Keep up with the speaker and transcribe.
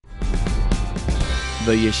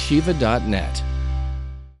theyeshiva.net.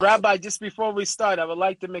 Rabbi, just before we start, I would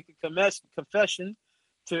like to make a confession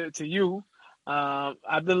to you.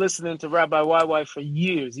 I've been listening to Rabbi YY for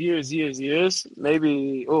years,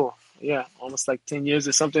 maybe, almost like 10 years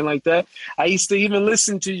or something like that. I used to even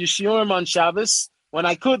listen to your shiurim on Shabbos when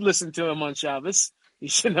I could listen to him on Shabbos. You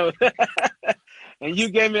should know that. And you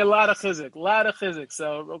gave me a lot of chizuk,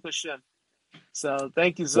 so Baruch Hashem. So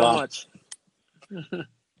thank you so much.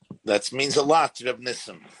 That means a lot, Reb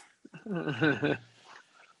Nissim.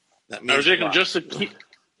 That means Jacob,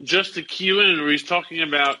 just to cue in, where he's talking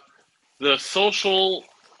about the social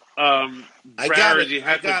barriers you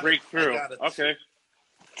had to break through. Okay,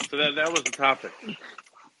 so that was the topic.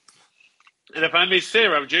 And if I may say,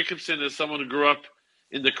 Rav Jacobson is someone who grew up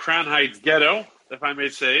in the Crown Heights ghetto, if I may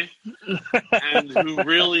say, and who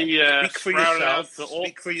really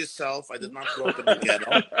Speak for yourself. I did not grow up in the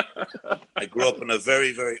ghetto. I grew up in a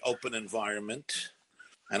very, very open environment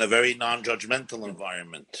and a very non-judgmental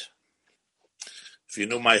environment. If you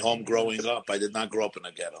knew my home growing up, I did not grow up in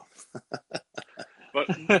a ghetto.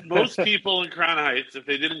 But most people in Crown Heights, if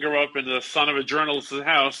they didn't grow up in the son of a journalist's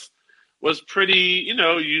house, was pretty, you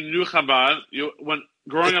knew Chabad. When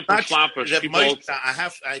growing up in Flatbush, I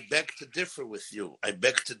beg to differ with you. I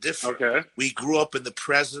beg to differ. Okay. We grew up in the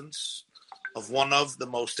presence of one of the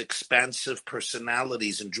most expansive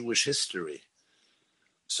personalities in Jewish history.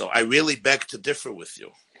 So I really beg to differ with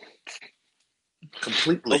you.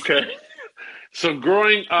 Completely. Okay. So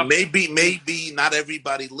growing up, maybe not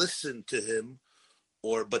everybody listened to him,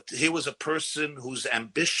 but he was a person whose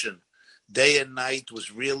ambition, day and night,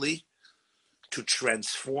 was really to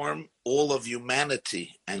transform all of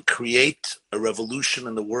humanity and create a revolution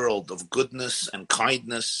in the world of goodness and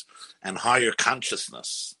kindness and higher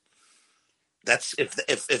consciousness. That's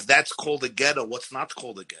if that's called a ghetto, what's not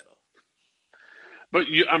called a ghetto? But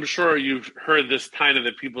I'm sure you've heard this kind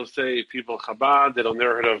that people say, people Chabad, they don't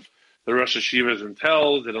never heard of the Rosh Hashivas and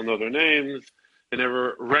Tells, they don't know their names, they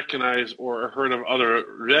never recognize or heard of other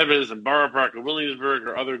Rebbe's in Borough Park or Williamsburg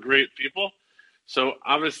or other great people. So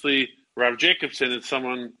obviously, Rav Jacobson is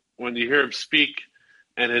someone, when you hear him speak,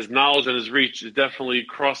 and his knowledge and his reach is definitely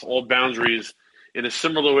cross all boundaries in a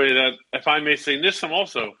similar way that, if I may say, Nissim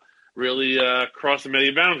also really crossed many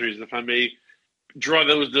boundaries. If I may draw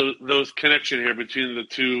those connection here between the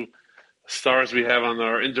two stars we have on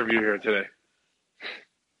our interview here today.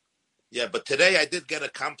 Yeah, but today I did get a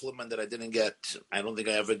compliment that I didn't get. I don't think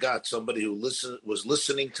I ever got. Somebody who was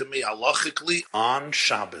listening to me halachically on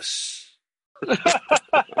Shabbos.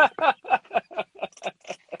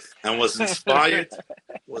 And was inspired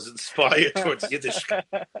towards Yiddish.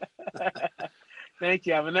 Thank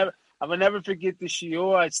you. I will never forget the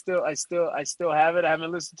shiur. I still have it. I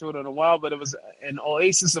haven't listened to it in a while, but it was an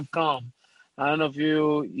oasis of calm. I don't know if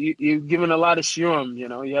you've given a lot of shiurim,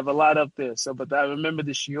 you have a lot up there. So, but I remember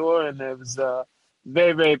the shiur, and it was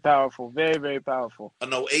very, very powerful, very, very powerful.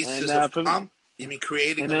 An oasis of calm? You mean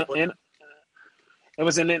creating it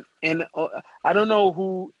was I don't know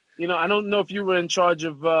who, I don't know if you were in charge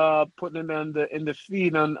of putting it in the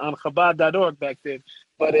feed on Chabad.org back then,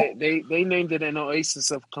 but they named it an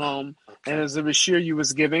oasis of calm. Okay. And as a reshir you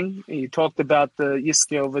was giving, and you talked about the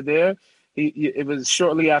Yiske over there. It was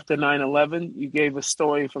shortly after 9/11. You gave a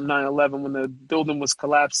story from 9/11 when the building was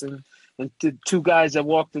collapsing, and two guys that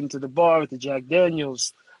walked into the bar with the Jack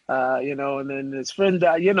Daniels, and then his friend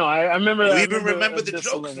died. I remember. You even remember the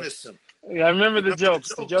jokes, Nissim. Yeah, I remember the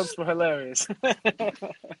jokes. The jokes were hilarious.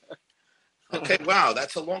 Okay, wow,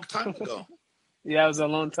 that's a long time ago. Yeah, it was a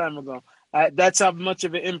long time ago. That's how much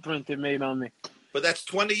of an imprint it made on me. But that's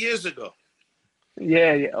 20 years ago.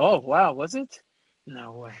 Yeah. Oh, wow, was it?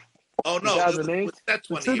 No way. Oh no, 2008. That's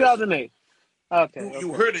 2008. Okay.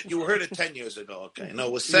 You heard it. You heard it 10 years ago. Okay. No,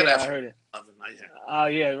 it was said after. I heard it. Oh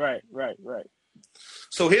yeah. Right.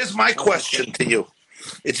 So here's my question to you.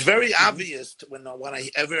 It's very obvious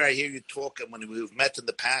whenever I hear you talk, and when we've met in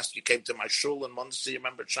the past, you came to my shul in Muncie. You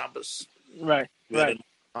remember Shabbos? Right.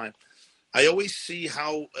 I always see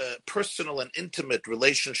how personal and intimate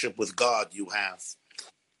relationship with God you have.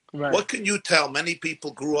 Right. What can you tell? Many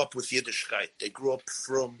people grew up with Yiddishkeit. They grew up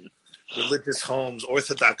from religious homes,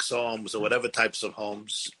 Orthodox homes, or whatever types of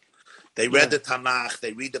homes. They read the Tanakh,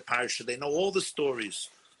 they read the Parsha, they know all the stories.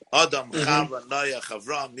 Adam, Chava, Noach,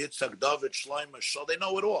 Avram, Yitzhak, David, Shlomo, Shol, they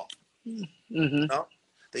know it all. Mm-hmm. No?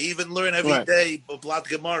 They even learn every day Blat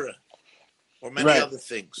Gemara or many other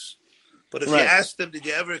things. But if you ask them, did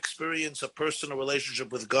you ever experience a personal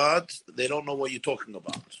relationship with God? They don't know what you're talking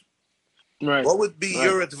about. Right. What would be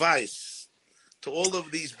your advice to all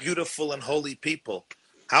of these beautiful and holy people?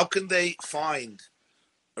 How can they find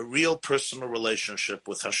a real personal relationship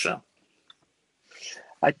with Hashem?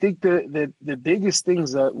 I think the biggest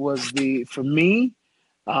things was for me,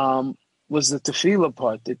 was the tefillah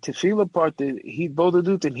part. The tefillah part, the heat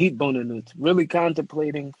bodedut and heat bonanut, really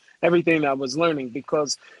contemplating everything I was learning,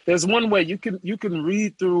 because there's one way you can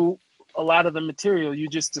read through a lot of the material you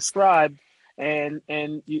just described, and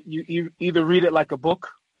you either read it like a book,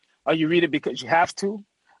 or you read it because you have to,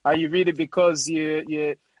 or you read it because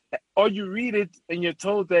or you read it and you're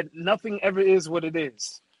told that nothing ever is what it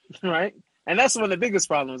is, right? And that's one of the biggest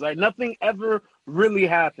problems, right? Nothing ever really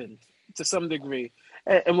happened to some degree.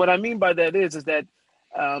 And what I mean by that is that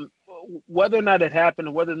whether or not it happened,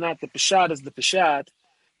 or whether or not the Peshat is the Peshat,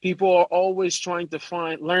 people are always trying to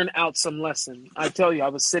learn out some lesson. I tell you, I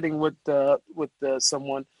was sitting with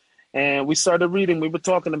someone, and we started reading. We were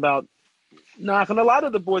talking about Nach, and a lot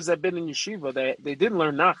of the boys that have been in yeshiva, they didn't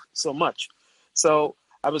learn Nach so much. So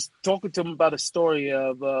I was talking to him about a story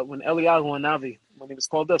of when Eliyahu Hanavi, when he was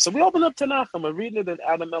called up. So we opened up Tanakh, and we're reading it at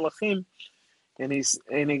Adam Melachim, and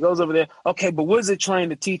he goes over there. Okay, but what is it trying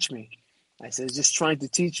to teach me? I said, it's just trying to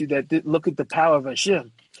teach you that look at the power of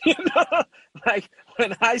Hashem. You know, like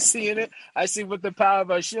when I see in it, I see what the power of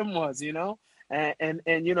Hashem was. You know, and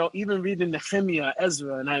you know, even reading Nehemiah,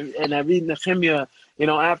 Ezra, and I read Nehemiah, you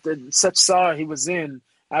know, after such sorrow he was in,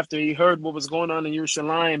 after he heard what was going on in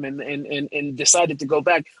Yerushalayim and decided to go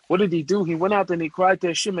back. What did he do? He went out and he cried to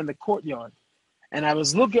Hashem in the courtyard. And I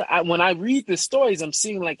was looking at, when I read the stories, I'm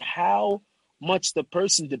seeing like how much the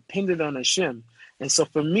person depended on Hashem. And so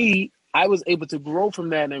for me, I was able to grow from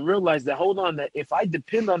that and realize that, hold on, that if I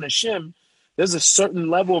depend on Hashem, there's a certain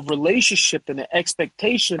level of relationship and an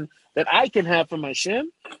expectation that I can have from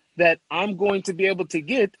Hashem that I'm going to be able to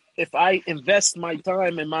get if I invest my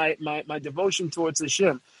time and my devotion towards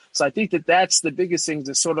Hashem. So I think that's the biggest thing,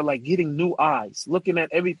 is sort of like getting new eyes, looking at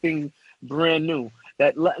everything brand new.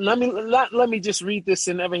 That let me just read this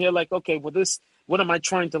and ever hear like, okay, well, this, what am I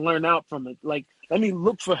trying to learn out from it? Like, let me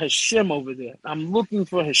look for Hashem over there. I'm looking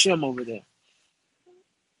for Hashem over there.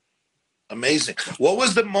 Amazing. What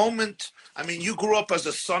was the moment? I mean, you grew up as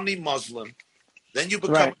a Sunni Muslim, then you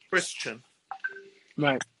become a Christian.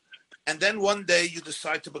 Right. And then one day you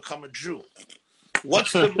decide to become a Jew.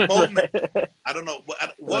 What's the moment? I don't know.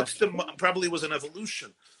 What's probably was an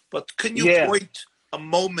evolution, but can you point a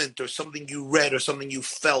moment or something you read or something you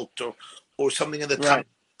felt or something in the time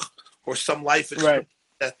or some life experience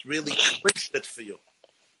that really clinched it for you?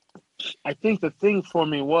 I think the thing for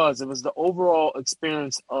me was the overall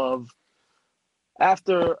experience of,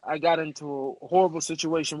 after I got into a horrible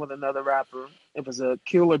situation with another rapper. It was a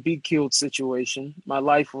kill or be killed situation. My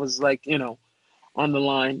life was like, you know, on the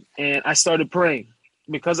line. And I started praying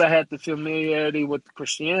because I had the familiarity with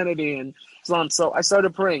Christianity and Islam. So I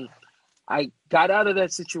started praying. I got out of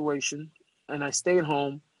that situation and I stayed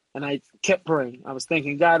home and I kept praying. I was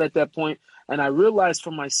thanking God at that point. And I realized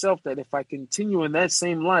for myself that if I continue in that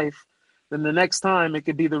same life, then the next time it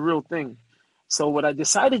could be the real thing. So what I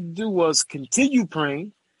decided to do was continue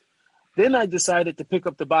praying. Then I decided to pick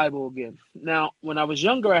up the Bible again. Now, when I was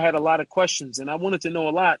younger, I had a lot of questions and I wanted to know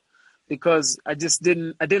a lot because I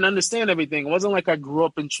didn't understand everything. It wasn't like I grew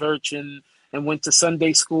up in church and went to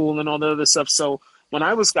Sunday school and all the other stuff. So when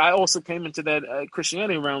I also came into that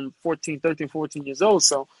Christianity around 14 years old.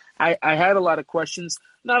 So I had a lot of questions.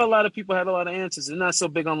 Not a lot of people had a lot of answers. They're not so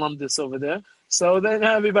big on Lumdis over there. So then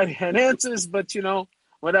everybody had answers, but you know,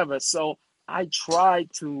 whatever. So I tried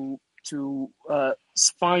to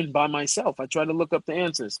find by myself. I tried to look up the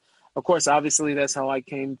answers. Of course, obviously, that's how I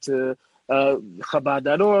came to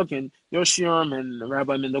Chabad.org and Yoshiram and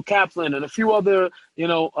Rabbi Mendel Kaplan and a few other,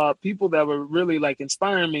 people that were really like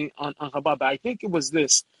inspiring me on Chabad. But I think it was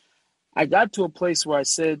this. I got to a place where I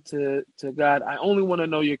said to God, I only want to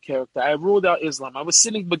know your character. I ruled out Islam. I was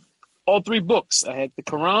sitting with all three books. I had the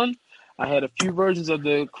Quran. I had a few versions of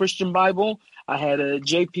the Christian Bible. I had a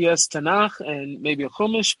JPS Tanakh and maybe a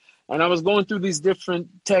Chumash. And I was going through these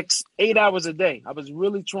different texts 8 hours a day. I was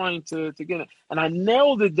really trying to get it. And I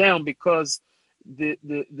nailed it down because the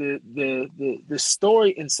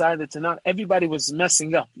story inside the Tanakh, everybody was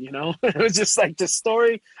messing up, It was just like the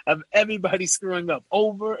story of everybody screwing up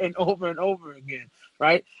over and over and over again,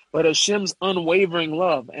 right? But Hashem's unwavering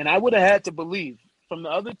love. And I would have had to believe from the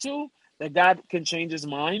other two that God can change his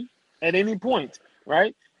mind at any point,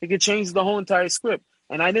 right? He could change the whole entire script.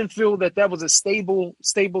 And I didn't feel that was a stable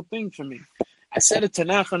thing for me. I set a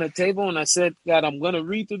Tanakh on the table and I said, God, I'm going to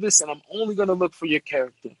read through this and I'm only going to look for your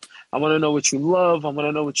character. I want to know what you love. I want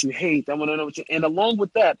to know what you hate. I want to know and along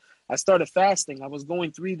with that, I started fasting. I was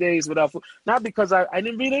going 3 days without food. Not because I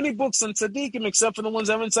didn't read any books on Tzaddikim except for the ones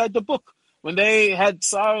that were inside the book. When they had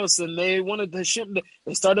sorrows and they wanted to ship,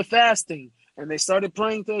 they started fasting. and they started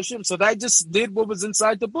praying to Hashem. So that just did what was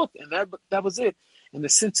inside the book, and that was it. And the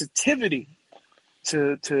sensitivity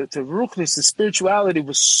to ruchnis, the spirituality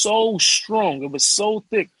was so strong, it was so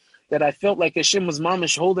thick that I felt like Hashem was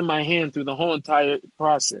mamish holding my hand through the whole entire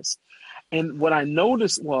process. And what I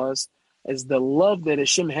noticed is the love that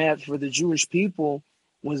Hashem had for the Jewish people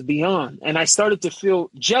was beyond. And I started to feel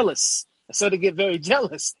jealous. I started to get very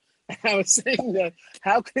jealous. And I was saying that,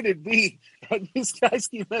 how could it be that these guys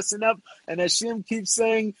keep messing up and Hashem keeps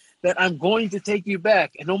saying that I'm going to take you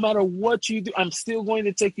back. And no matter what you do, I'm still going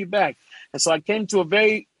to take you back. And so I came to a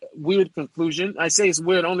very weird conclusion. I say it's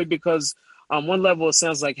weird only because on one level it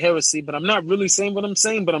sounds like heresy, but I'm not really saying what I'm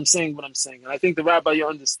saying, but I'm saying what I'm saying. And I think the rabbi, you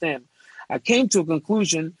understand. I came to a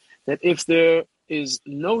conclusion that if there is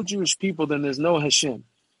no Jewish people, then there's no Hashem.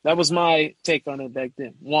 That was my take on it back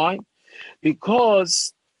then. Why?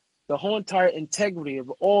 Because the whole entire integrity of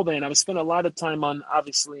all that, and I spent a lot of time on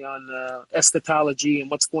eschatology and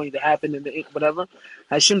what's going to happen in the whatever.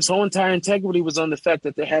 Hashem's whole entire integrity was on the fact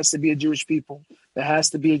that there has to be a Jewish people, there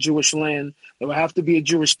has to be a Jewish land, there will have to be a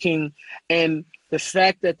Jewish king, and the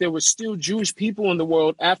fact that there were still Jewish people in the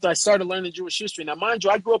world after I started learning Jewish history. Now, mind you,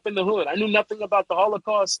 I grew up in the hood. I knew nothing about the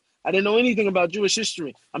Holocaust. I didn't know anything about Jewish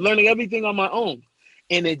history. I'm learning everything on my own.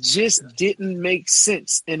 And it just didn't make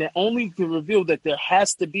sense. And it only could reveal that there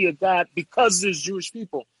has to be a God because there's Jewish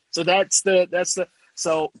people. So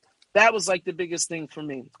so that was like the biggest thing for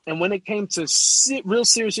me. And when it came to real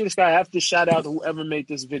serious guy, I have to shout out whoever made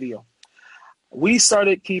this video. We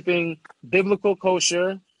started keeping biblical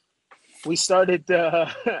kosher. We started,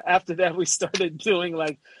 after that, we started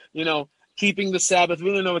doing keeping the Sabbath. We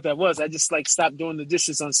didn't know what that was. I just stopped doing the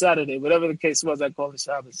dishes on Saturday. Whatever the case was, I called it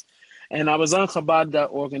Shabbos. And I was on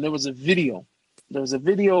Chabad.org, and there was a video.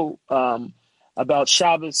 About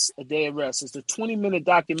Shabbos, a day of rest. It's a 20-minute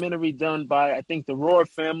documentary done by, I think, the Rohr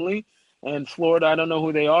family in Florida. I don't know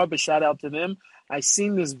who they are, but shout out to them. I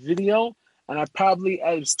seen this video, and it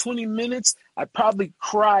was 20 minutes. I probably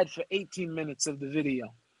cried for 18 minutes of the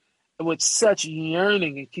video with such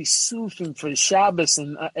yearning and kisufim for Shabbos,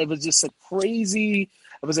 and it was just a crazy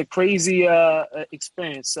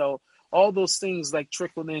experience. So all those things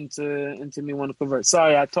trickled into me wanting to convert.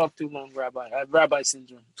 Sorry, I talked too long, Rabbi. I have Rabbi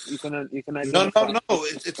syndrome. You can identify. No.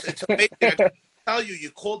 It's amazing. I can tell you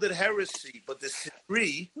called it heresy, but the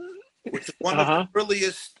Sifri, which is one of the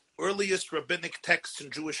earliest rabbinic texts in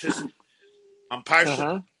Jewish history, on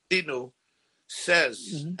Parshat Dinu,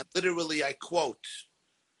 says, and literally I quote,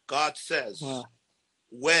 God says,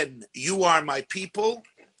 "When you are my people,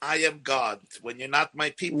 I am God. When you're not my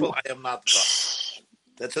people, I am not God."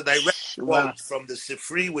 That's a direct quote from the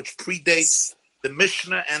Sifri, which predates the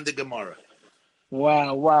Mishnah and the Gemara. Wow.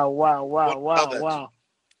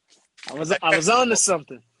 I was on to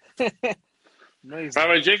something. Amazing.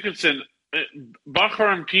 Rabbi Jacobson,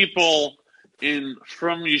 Bacharim people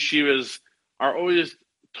from yeshivas are always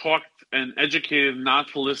taught and educated not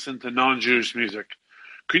to listen to non-Jewish music.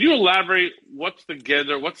 Could you elaborate what's the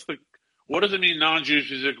gather? What does it mean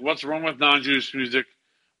non-Jewish music? What's wrong with non-Jewish music?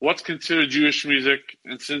 What's considered Jewish music?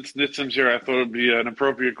 And since Nitzim's here, I thought it would be an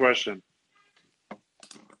appropriate question.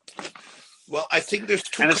 Well, I think there's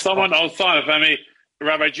two. And as someone, if I may,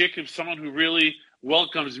 Rabbi Jacob, someone who really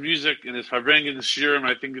welcomes music and is Farbrengen the Shirim,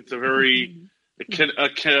 I think it's a very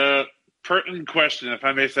pertinent question, if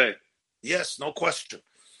I may say. Yes, no question.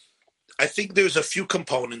 I think there's a few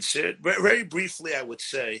components here. Very briefly, I would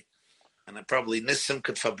say, and probably Nissim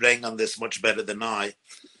could Fabreng on this much better than I,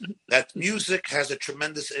 that music has a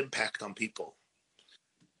tremendous impact on people.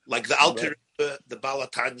 Like the Alter Rebbe, the Baal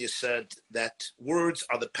HaTanya said that words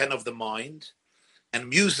are the pen of the mind and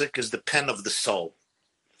music is the pen of the soul.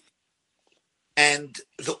 And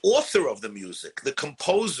the author of the music, the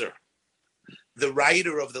composer, the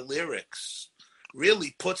writer of the lyrics,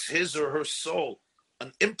 really puts his or her soul,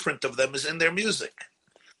 an imprint of them is in their music.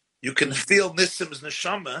 You can feel Nissim's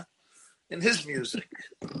neshama in his music.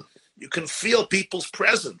 You can feel people's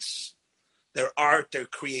presence, their art, their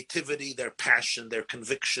creativity, their passion, their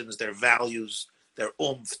convictions, their values, their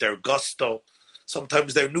oomph, their gusto,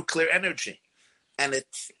 sometimes their nuclear energy. And it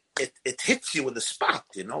hits you in the spot,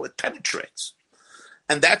 it penetrates.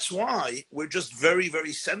 And that's why we're just very,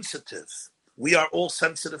 very sensitive. We are all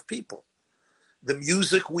sensitive people. The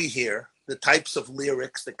music we hear, the types of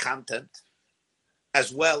lyrics, the content,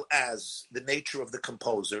 as well as the nature of the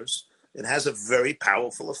composers, it has a very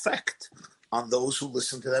powerful effect on those who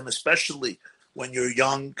listen to them, especially when you're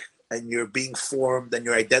young and you're being formed and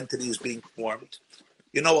your identity is being formed.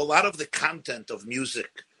 A lot of the content of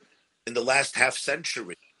music in the last half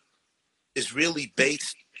century is really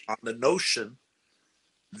based on the notion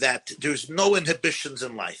that there's no inhibitions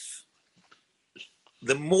in life.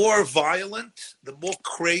 the more violent, the more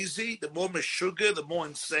crazy, the more meshuggah, the more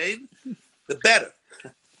insane, the better.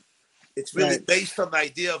 It's really based on the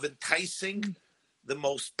idea of enticing the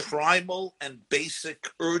most primal and basic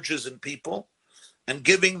urges in people and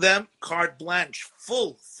giving them carte blanche,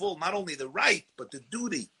 full, not only the right, but the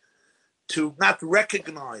duty to not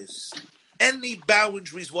recognize any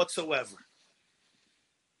boundaries whatsoever.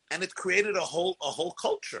 And it created a whole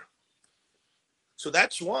culture. So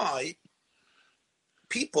that's why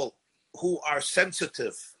people who are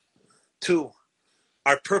sensitive to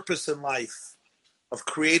our purpose in life of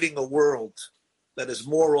creating a world that is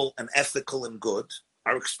moral and ethical and good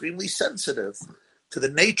are extremely sensitive to the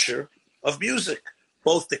nature of music,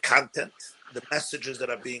 both the content, the messages that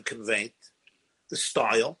are being conveyed, the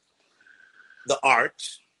style, the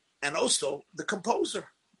art, and also the composer.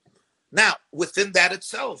 Now, within that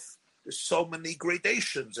itself, there's so many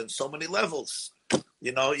gradations and so many levels.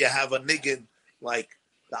 You know, you have a niggin like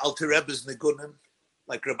the Alter Rebbe's nigunim,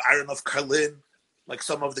 like Reb Aaron of Karlin, like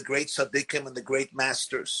some of the great tzaddikim and the great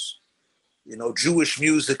masters. You know, Jewish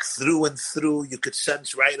music through and through, you could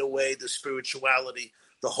sense right away the spirituality,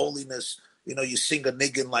 the holiness. You know, you sing a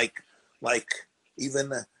niggin like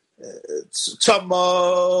even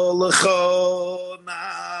Tzama L'cho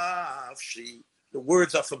Nafshi. The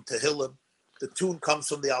words are from Tehillim. The tune comes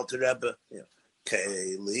from the Alter Rebbe. You know,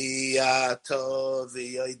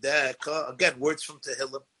 again, words from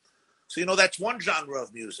Tehillim. So, you know, that's one genre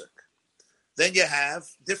of music. Then you have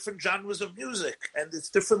different genres of music, and it's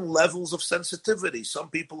different levels of sensitivity. Some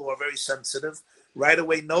people who are very sensitive right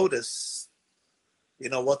away notice, you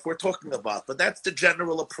know, what we're talking about. But that's the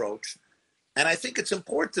general approach. And I think it's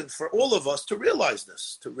important for all of us to realize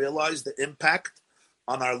this, to realize the impact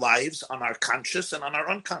on our lives, on our conscious and on our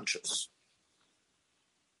unconscious.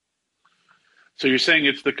 So you're saying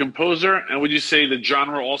it's the composer, and would you say the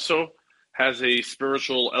genre also has a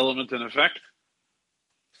spiritual element and effect?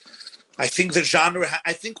 I think the genre,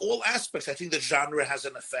 I think all aspects, I think the genre has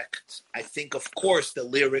an effect. I think, of course, the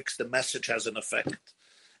lyrics, the message has an effect.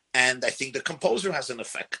 And I think the composer has an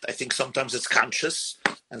effect. I think sometimes it's conscious,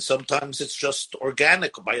 and sometimes it's just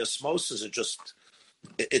organic, by osmosis.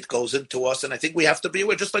 It goes into us. And I think we have to be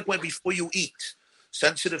aware, just like when before you eat,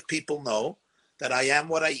 sensitive people know that I am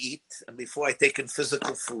what I eat. And before I take in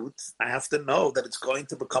physical food, I have to know that it's going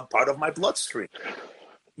to become part of my bloodstream.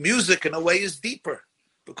 Music, in a way, is deeper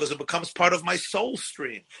because it becomes part of my soul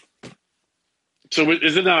stream. So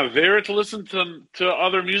is it not avera to listen to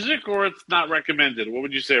other music, or it's not recommended? What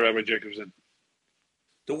would you say, Rabbi Jacobson?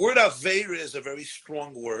 The word avera is a very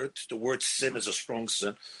strong word. The word sin is a strong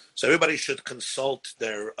sin. So everybody should consult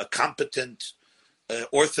a competent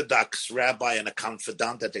Orthodox rabbi and a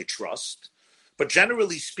confidant that they trust. But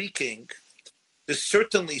generally speaking, there's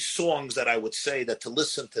certainly songs that I would say that to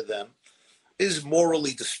listen to them is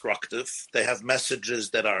morally destructive. They have messages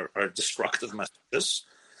that are destructive messages.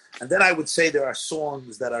 And then I would say there are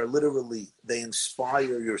songs that are literally, they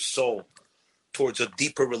inspire your soul towards a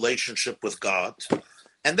deeper relationship with God.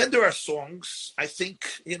 And then there are songs, I think,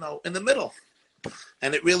 you know, in the middle.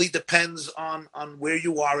 And it really depends on where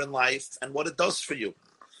you are in life and what it does for you.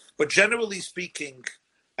 But generally speaking,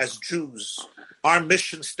 as Jews, our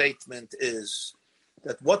mission statement is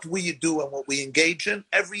that what we do and what we engage in,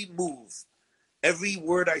 every move, every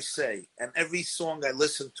word I say, and every song I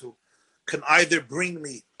listen to can either bring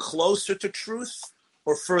me closer to truth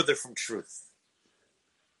or further from truth.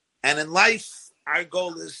 And in life, our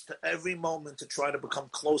goal is to every moment to try to become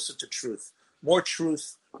closer to truth,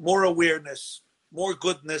 more awareness, more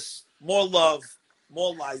goodness, more love,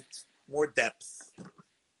 more light, more depth.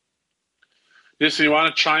 Yes, so you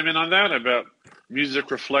want to chime in on that about music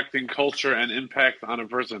reflecting culture and impact on a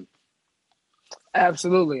person?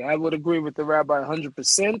 Absolutely. I would agree with the rabbi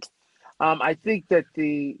 100%. I think that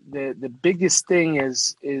the biggest thing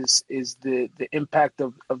is the impact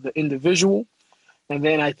of the individual. And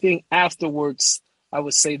then I think afterwards, I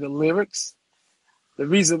would say the lyrics. The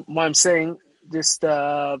reason why I'm saying this,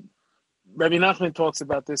 Rabbi Nachman talks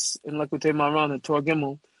about this in Likutei Moharan and Torah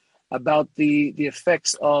Gimel, about the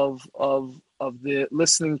effects of the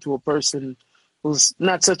listening to a person who's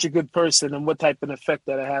not such a good person and what type of effect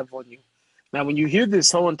that I have on you. Now, when you hear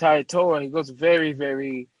this whole entire Torah, it goes very,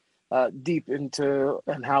 very deep into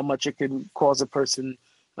and how much it can cause a person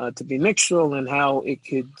to be nixual and how it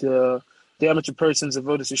could damage a person's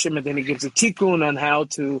avodas Hashem. And then he gives a tikkun on how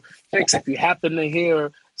to fix if you happen to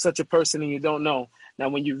hear such a person and you don't know. Now,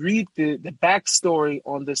 when you read the backstory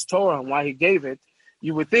on this Torah and why he gave it,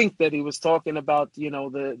 you would think that he was talking about, you know,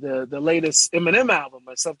 the latest Eminem album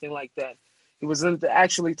or something like that. He wasn't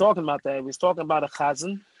actually talking about that. He was talking about a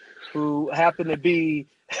chazan who happened to be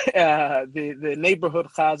the neighborhood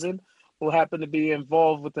chazan, who happened to be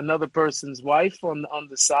involved with another person's wife on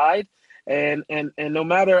the side, and no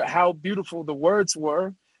matter how beautiful the words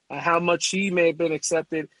were, how much he may have been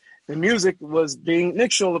accepted, the music was being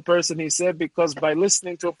nixul, the person, he said, because by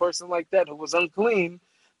listening to a person like that who was unclean,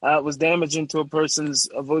 was damaging to a person's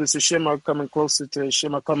avodas Hashem, or coming closer to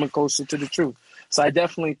Hashem, or coming closer to the truth. So I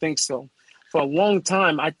definitely think so. For a long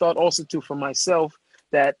time, I thought also too for myself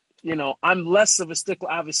that, I'm less of a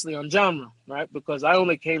stickler, obviously, on genre, right? Because I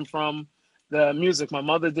only came from the music. My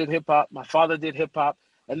mother did hip hop, my father did hip hop,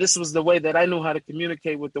 and this was the way that I knew how to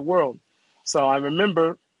communicate with the world. So I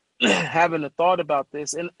remember having a thought about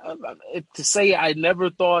this, and to say I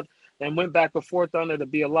never thought and went back and forth on it to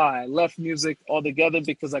be a lie. I left music altogether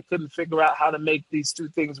because I couldn't figure out how to make these two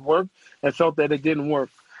things work and felt that it didn't work.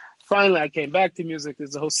 Finally, I came back to music.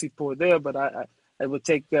 There's a whole sipur there, but it would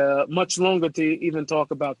take much longer to even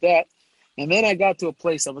talk about that. And then I got to a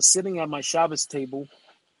place, I was sitting at my Shabbos table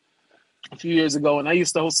a few years ago, and I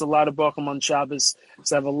used to host a lot of Bacham on Shabbos.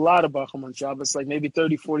 So I have a lot of Bacham on Shabbos, like maybe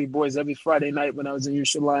 30, 40 boys every Friday night when I was in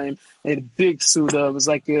Yerushalayim. I had a big Suda. It was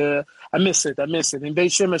like, I miss it. In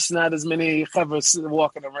Beit Shemesh, not as many chavos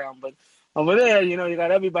walking around, but over there, you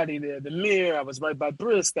got everybody there. The Mir, I was right by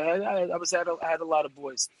Brisk. I had a lot of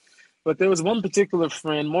boys. But there was one particular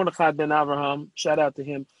friend, Mordechai ben Avraham, shout out to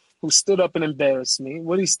him, who stood up and embarrassed me.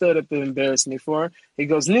 What he stood up and embarrassed me for? He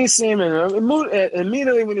goes, Nisim, and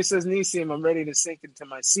immediately when he says Nisim, I'm ready to sink into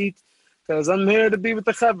my seat because I'm here to be with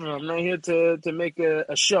the Chavra. I'm not here to make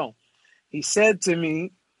a show. He said to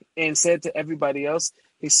me and said to everybody else,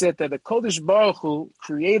 he said that the Kodesh Baruch Hu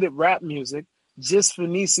created rap music just for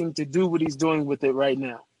Nisim to do what he's doing with it right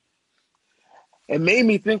now. It made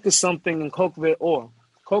me think of something in Kokve Or.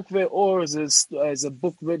 Kokve Or is a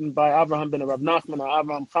book written by Avraham ben Rav Nachman, or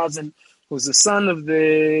Avraham Chazan, who was the son of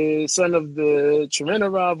the Cherena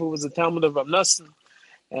Rav, who was the Talmud of Rav Nassim,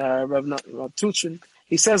 Rav Tuchin.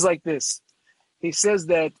 He says like this. He says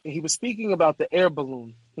that he was speaking about the air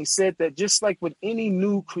balloon. He said that just like with any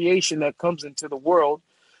new creation that comes into the world,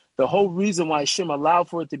 the whole reason why Hashem allowed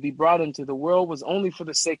for it to be brought into the world was only for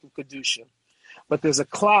the sake of Kedusha. But there's a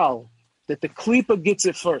cloud that the Klippa gets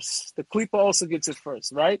it first. The Klippa also gets it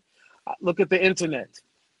first, right? Look at the internet.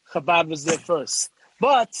 Chabad was there first.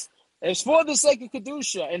 But it's for the sake of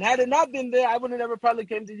Kedusha. And had it not been there, I would have never probably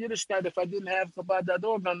came to Yiddishkeit if I didn't have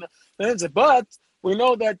Chabad.org on the internet. But we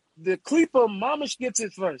know that the Klippa, Mamish gets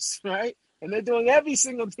it first, right? And they're doing every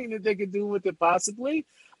single thing that they could do with it possibly.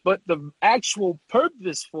 But the actual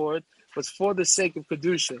purpose for it was for the sake of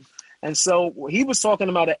Kedusha. And so he was talking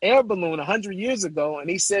about an air balloon 100 years ago, and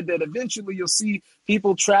he said that eventually you'll see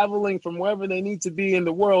people traveling from wherever they need to be in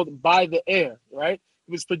the world by the air, right?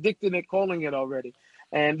 He was predicting it, calling it already.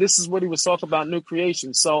 And this is what he was talking about, new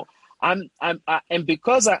creation. So and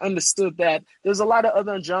because I understood that, there's a lot of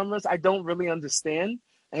other genres I don't really understand,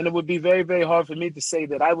 and it would be very, very hard for me to say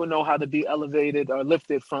that I would know how to be elevated or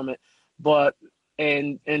lifted from it. But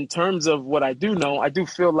in terms of what I do know, I do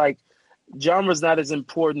feel like genre is not as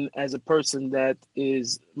important as a person that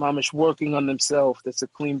is mamish working on themselves, that's a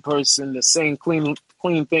clean person, that's saying clean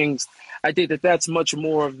things. I think that's much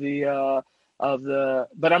more of the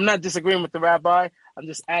but I'm not disagreeing with the rabbi. I'm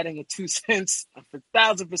just adding a 2 cents. I'm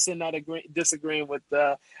 1,000% not disagreeing with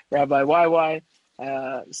Rabbi YY.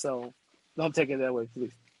 So don't take it that way,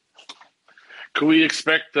 please. Could we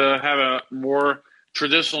expect to have a more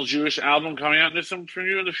traditional Jewish album coming out from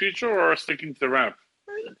you in the future, or sticking to the rap?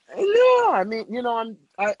 No, I mean,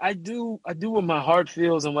 I do what my heart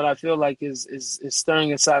feels and what I feel like is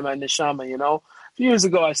stirring inside my neshama. A few years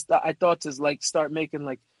ago, I thought to start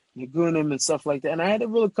making nigunim and stuff like that, and I had to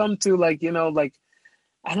really come to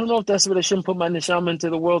I don't know if that's what I shouldn't put my neshama into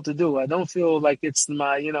the world to do. I don't feel like it's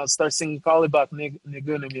my start singing Kalibak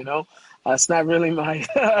nigunim. It's not really my.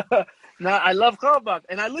 Now, I love Kalibak,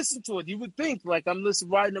 and I listen to it. You would think, I'm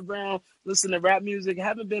riding around, listening to rap music. I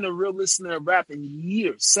haven't been a real listener of rap in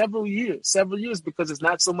years, several years, because it's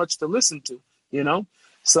not so much to listen to,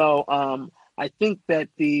 So I think that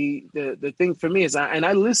the thing for me is,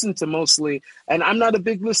 I listen to mostly, and I'm not a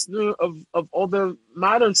big listener of all the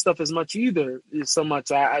modern stuff as much either, so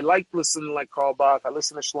much. I like listening to Carl Bach. I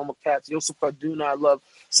listen to Shlomo Katz, Yosef Karduna I love.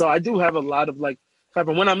 So I do have a lot of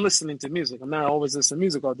when I'm listening to music. I'm not always listening to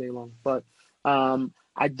music all day long, but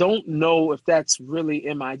I don't know if that's really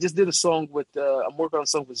in my. I just did a song with. I'm working on a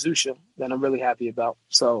song with Zusha that I'm really happy about.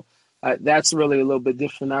 So that's really a little bit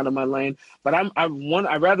different out of my lane. But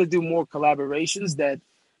I'd rather do more collaborations that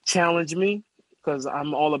challenge me, because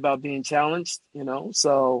I'm all about being challenged.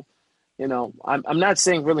 So I'm not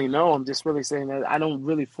saying really no. I'm just really saying that I don't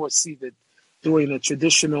really foresee that doing a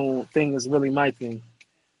traditional thing is really my thing.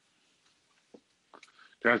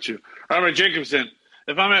 Got you. Rabbi Jacobson,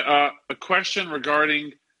 if I'm a question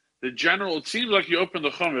regarding the general, it seems like you open the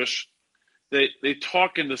Chumash, they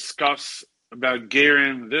talk and discuss about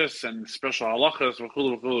Gerim, this, and special halachas,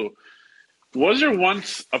 v'chulu. Was there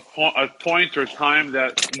once a point or time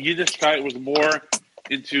that Yiddishkeit was more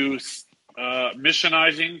into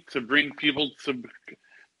missionizing to bring people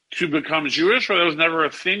to become Jewish, or that was never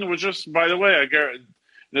a thing? It was just, by the way, I get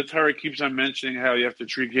the Torah keeps on mentioning how you have to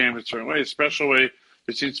treat Gerim a certain way, a special way.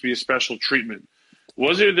 There seems to be a special treatment.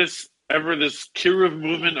 Was there ever this Kiruv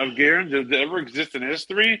movement of Gerim? Did it ever exist in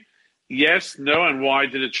history? Yes, no, and why?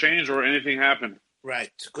 Did it change or anything happen?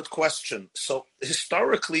 Right. Good question. So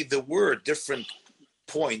historically, there were different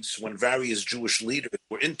points when various Jewish leaders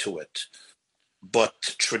were into it. But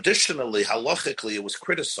traditionally, halachically, it was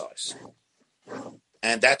criticized.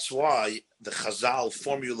 And that's why the Chazal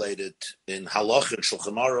formulated in Halach and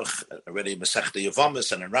Shulchan Aruch, already in Masechta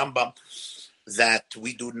Yevamos and in Rambam, that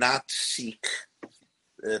we do not seek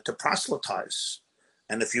to proselytize.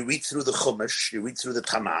 And if you read through the Chumash, you read through the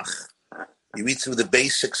Tanakh, you read through the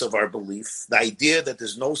basics of our belief, the idea that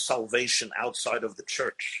there's no salvation outside of the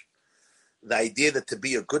church, the idea that to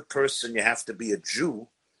be a good person you have to be a Jew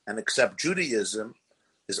and accept Judaism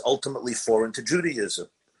is ultimately foreign to Judaism.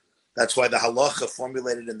 That's why the halacha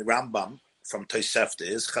formulated in the Rambam from Tosefta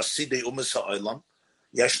is Chasidei Umas Ha'olam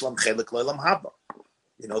Yeshlam Chelik L'Olam Haba.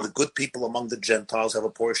 You know, the good people among the Gentiles have a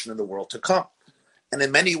portion in the world to come. And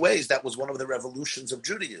in many ways, that was one of the revolutions of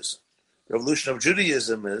Judaism. The revolution of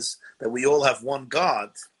Judaism is that we all have one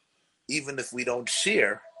God, even if we don't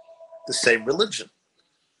share the same religion.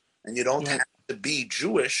 And you don't have to be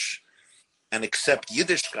Jewish and accept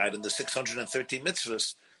Yiddishkeit in the 613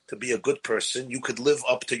 mitzvahs to be a good person. You could live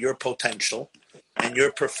up to your potential and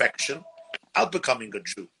your perfection without becoming a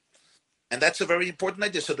Jew. And that's a very important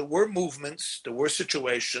idea. So there were movements, there were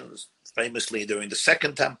situations, famously during the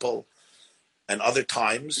Second Temple and other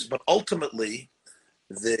times, but ultimately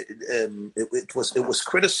it was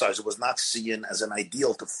criticized. It was not seen as an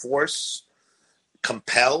ideal to force,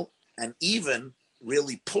 compel, and even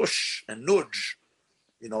really push and nudge,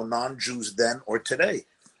 non-Jews then or today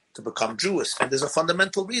to become Jewish. And there's a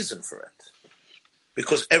fundamental reason for it.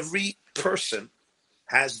 Because every person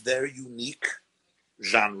has their unique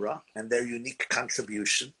genre and their unique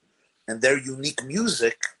contribution and their unique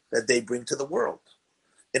music that they bring to the world.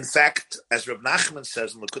 In fact, as Reb Nachman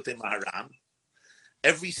says in Likutei Maharan,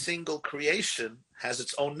 every single creation has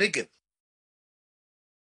its own niggin.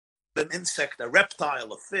 An insect, a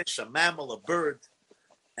reptile, a fish, a mammal, a bird,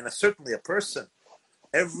 and certainly a person.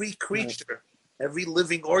 Every creature, every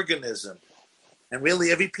living organism, and really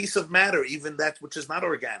every piece of matter, even that which is not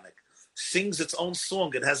organic, sings its own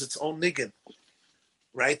song. It has its own niggin.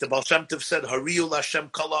 Right? The Baal Shem Tov said, Hariyu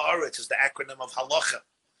Lashem Kol Haaretz is the acronym of Halacha.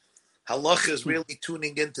 Halacha is really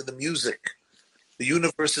tuning into the music. The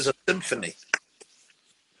universe is a symphony.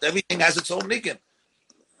 Everything has its own niggin.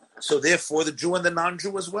 So therefore, the Jew and the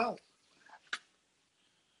non-Jew as well.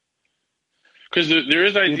 Because there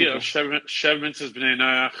is the idea of Shev Mitzvahs B'nai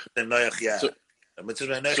Noach. Noach, yeah. So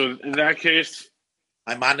in that case,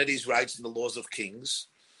 Maimonides writes in the Laws of Kings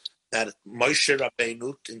that Moshe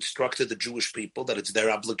Rabbeinu instructed the Jewish people that it's their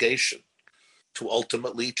obligation to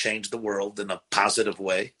ultimately change the world in a positive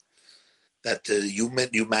way, that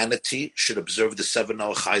humanity should observe the 7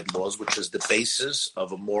 Noachide laws, which is the basis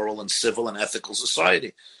of a moral and civil and ethical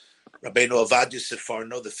society. Rabbeinu Ovadia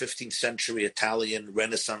Sefarno, the 15th century Italian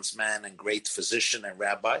Renaissance man and great physician and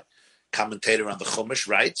rabbi, commentator on the Chumash,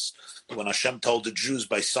 writes, when Hashem told the Jews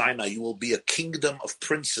by Sinai, you will be a kingdom of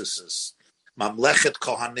princesses, Mamlechet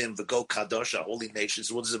Kohanim V'go Kadosh, a holy nation.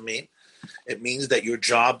 So what does it mean? It means that your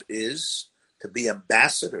job is to be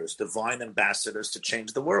ambassadors, divine ambassadors to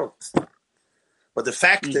change the world. But the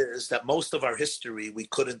fact is that most of our history, we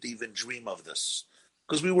couldn't even dream of this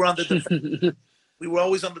because we were on the defensive. We were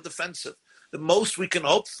always on the defensive. The most we can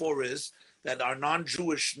hope for is that our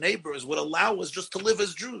non-Jewish neighbors would allow us just to live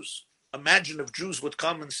as Jews. Imagine if Jews would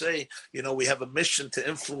come and say, we have a mission to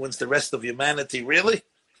influence the rest of humanity. Really?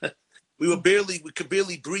 We could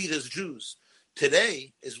barely breathe as Jews.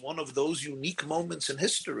 Today is one of those unique moments in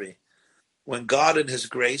history when God in his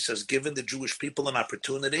grace has given the Jewish people an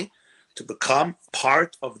opportunity to become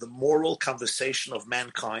part of the moral conversation of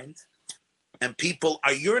mankind. And people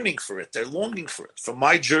are yearning for it. They're longing for it. From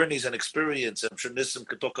my journeys and experience, I'm sure Nissim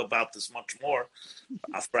could talk about this much more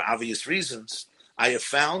for obvious reasons, I have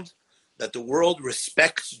found that the world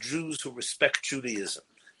respects Jews who respect Judaism.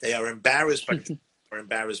 They are embarrassed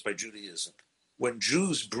by Judaism. When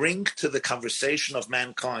Jews bring to the conversation of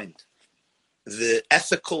mankind the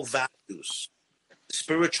ethical values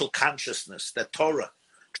spiritual consciousness that Torah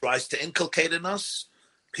tries to inculcate in us,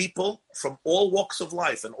 people from all walks of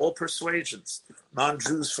life and all persuasions,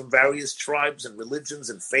 non-Jews from various tribes and religions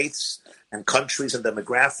and faiths and countries and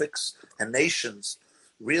demographics and nations,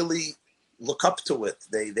 really look up to it.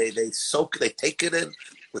 They take it in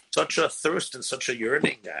with such a thirst and such a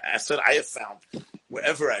yearning. That's what I have found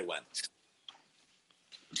wherever I went.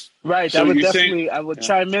 Right. So I would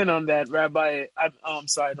chime in on that, Rabbi. I'm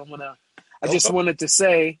sorry. I just wanted to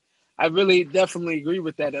say, I really definitely agree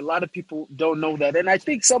with that. A lot of people don't know that. And I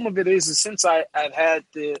think some of it is since I've had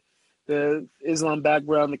the Islam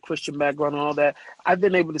background, the Christian background, and all that, I've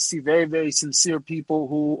been able to see very, very sincere people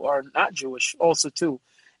who are not Jewish also too.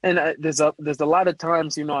 And there's a lot of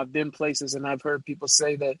times, I've been places and I've heard people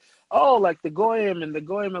say that, oh, like the Goyim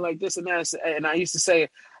are like this and that. And I used to say,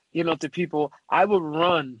 to people, I would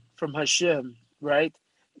run from Hashem, right?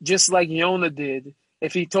 Just like Yonah did.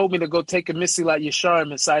 If he told me to go take a Mesilat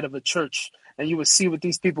Yesharim inside of a church, and you would see what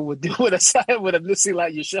these people would do with a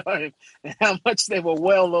Mesilat Yesharim, and how much they were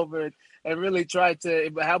well over it, and really tried to,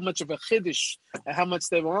 how much of a chiddush, and how much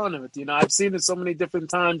they were on it. I've seen it so many different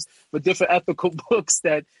times with different ethical books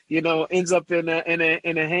that, ends up in a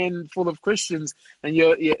handful of Christians, and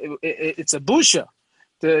it's a busha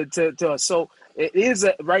to us. So it is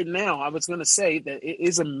right now. I was going to say that it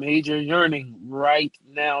is a major yearning right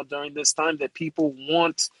now during this time that people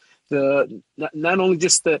want not only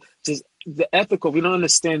just the ethical. We don't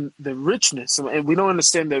understand the richness, and we don't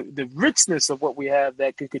understand the richness of what we have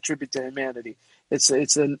that could contribute to humanity. It's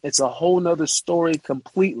a whole nother story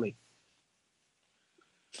completely.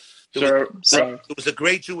 There was a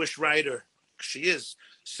great Jewish writer. She is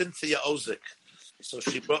Cynthia Ozick. So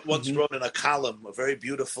she once wrote in a column a very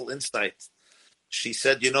beautiful insight. She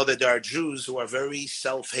said, that there are Jews who are very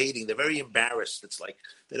self-hating. They're very embarrassed. It's like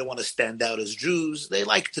they don't want to stand out as Jews. They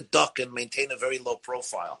like to duck and maintain a very low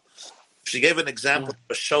profile. She gave an example of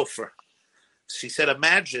a shofar. She said,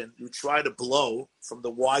 imagine you try to blow from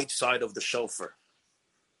the wide side of the shofar.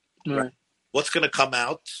 Right? What's going to come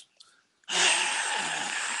out?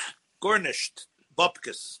 Garnished,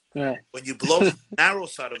 bupkis. Right. When you blow from the narrow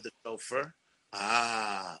side of the shofar,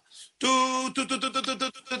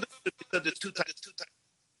 there's two types.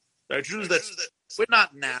 There are Jews that we're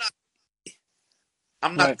not nasty.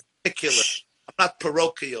 I'm not particular. I'm not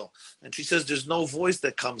parochial. And she says there's no voice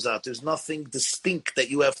that comes out. There's nothing distinct that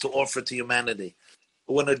you have to offer to humanity.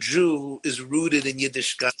 But when a Jew is rooted in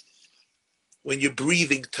Yiddishkeit, when you're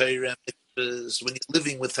breathing Torah, when you're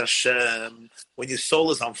living with Hashem, when your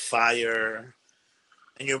soul is on fire,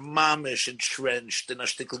 and you're mamish entrenched in a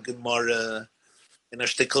shtickle Gemara, in a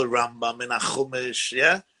shtickle Rambam, in a Chumash,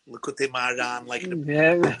 Likutei Maharan, like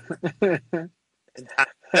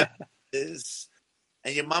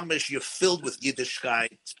and your mamish, you're filled with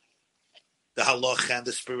Yiddishkeit, the halacha and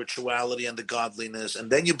the spirituality and the godliness, and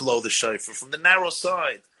then you blow the shofar from the narrow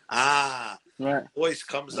side. Voice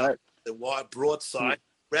comes up, the broad side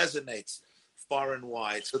resonates far and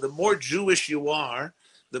wide. So the more Jewish you are,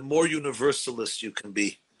 the more universalist you can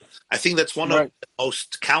be. I think that's one of the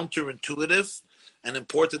most counterintuitive and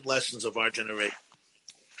important lessons of our generation.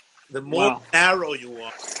 The more narrow you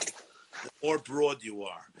are, the more broad you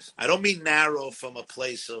are. I don't mean narrow from a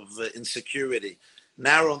place of insecurity.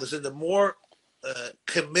 Narrow in the sense, the more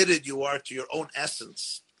committed you are to your own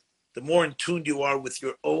essence, the more in tune you are with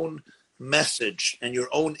your own message and your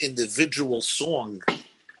own individual song,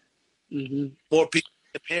 more people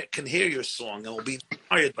can hear your song and will be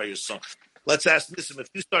inspired by your song. Let's ask this: if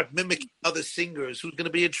you start mimicking other singers, who's going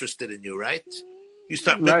to be interested in you, right? You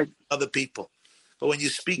start mimicking other people. But when you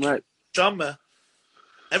speak Shama,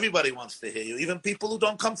 everybody wants to hear you, even people who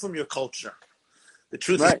don't come from your culture. The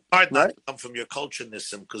truth is, it's hard not to come from your culture,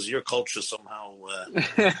 Nissim, because your culture somehow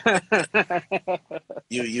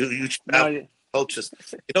you cultures.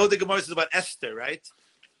 You know what the Gemara says about Esther, right?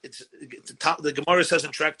 The Gemara says in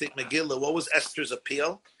Tractate Megillah, what was Esther's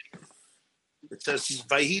appeal? It says,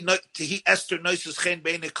 "Vayhi Esther noises chen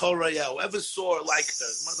b'nei kol raya." Whoever saw her liked her.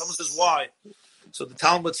 Someone says, why? So the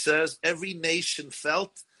Talmud says every nation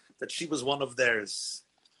felt that she was one of theirs.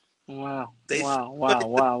 Wow! In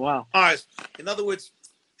other words,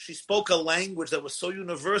 she spoke a language that was so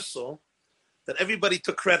universal that everybody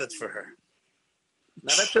took credit for her.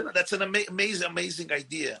 Now that's an amazing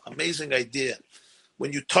idea. Amazing idea.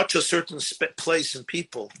 When you touch a certain place in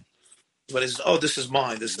people, but it's, this is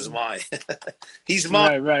mine. This is mine. He's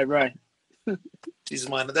mine. Right. He's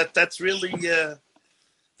mine. That's really really,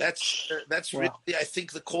 I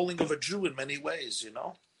think, the calling of a Jew in many ways.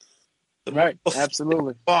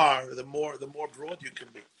 Absolutely. The more broad you can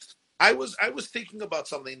be. I was thinking about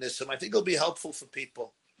something, Nissim. I think it'll be helpful for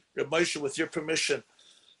people. Reb Moshe, with your permission,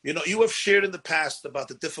 you have shared in the past about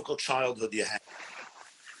the difficult childhood you had.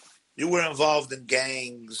 You were involved in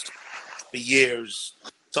gangs for years,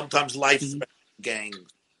 sometimes life-threatening gangs,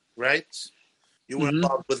 right? You were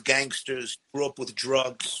involved with gangsters, grew up with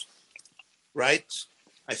drugs, right?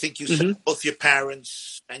 I think you said both your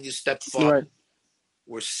parents and your stepfather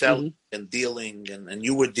were selling and dealing, and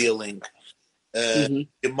you were dealing.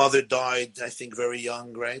 Your mother died, I think, very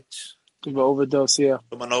young, right? From an overdose, yeah.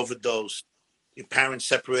 From an overdose. Your parents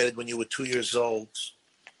separated when you were 2 years old.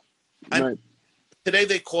 Right. Today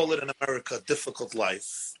they call it in America a difficult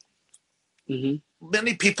life.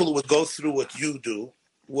 Many people who would go through what you do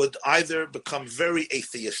would either become very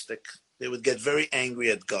atheistic, they would get very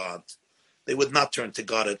angry at God, they would not turn to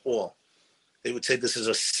God at all. They would say this is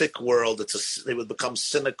a sick world. They would become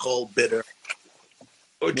cynical, bitter,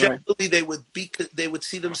 or generally they would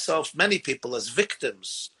see themselves, many people, as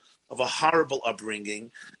victims of a horrible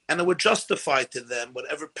upbringing, and it would justify to them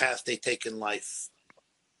whatever path they take in life.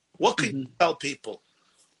 What can you tell people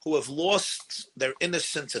who have lost their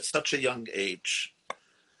innocence at such a young age,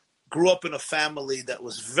 grew up in a family that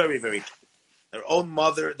was very, very, their own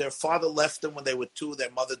mother, their father left them when they were 2,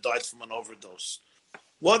 their mother died from an overdose.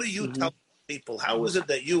 What do you tell people? How is it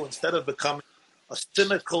that you, instead of becoming a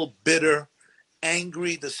cynical, bitter,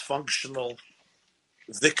 angry, dysfunctional,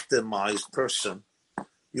 victimized person,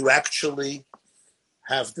 you actually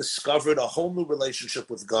have discovered a whole new relationship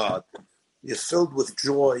with God? You're filled with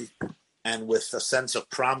joy and with a sense of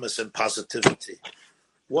promise and positivity.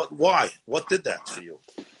 Why? What did that for you?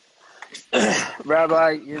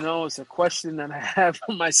 Rabbi, it's a question that I have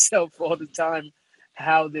for myself all the time.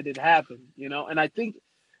 How did it happen? And I think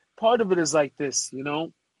part of it is like this,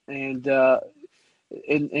 and in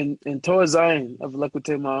Torah Zion of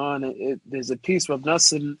Lekutei Moharan, there's a piece where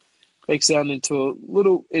Nassim breaks down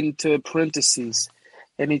into parentheses,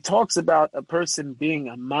 and he talks about a person being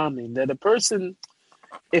a mamin, that a person,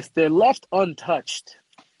 if they're left untouched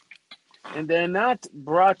and they're not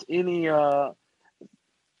brought any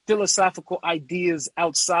philosophical ideas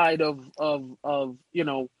outside of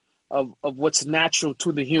what's natural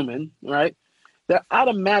to the human, right? They're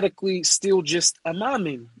automatically still just a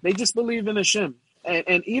mamin. They just believe in Hashem.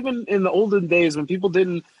 And even in the olden days when people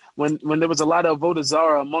didn't, when there was a lot of avodah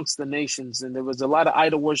zarah amongst the nations and there was a lot of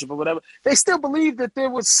idol worship or whatever, they still believed that there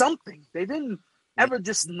was something. They didn't ever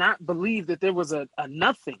just not believe that there was a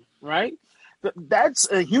nothing, right?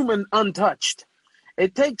 That's a human untouched.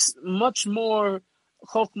 It takes much more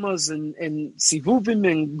chokmas and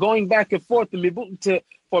sivuvim and going back and forth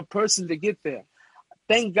for a person to get there.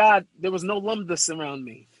 Thank God there was no lumdus around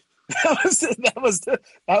me. That was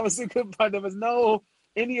the good part. There was no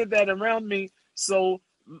any of that around me. So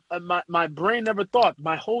my brain never thought.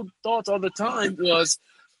 My whole thoughts all the time was,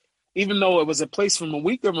 even though it was a place from a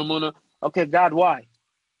weaker Ramona, okay, God, why?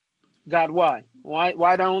 God, why? Why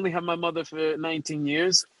do I only have my mother for 19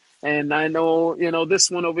 years? And I know,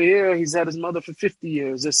 this one over here, he's had his mother for 50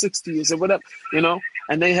 years or 60 years or whatever,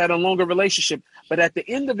 and they had a longer relationship. But at the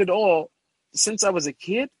end of it all, since I was a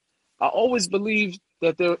kid, I always believed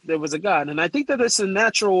that there was a God. And I think that it's a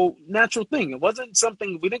natural thing. It wasn't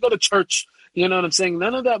something, we didn't go to church, you know what I'm saying?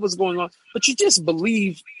 None of that was going on. But you just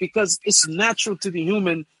believe because it's natural to the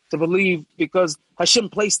human to believe, because Hashem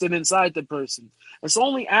placed it inside the person. It's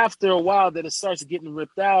only after a while that it starts getting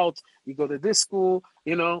ripped out. You go to this school,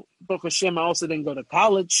 Baruch Hashem, I also didn't go to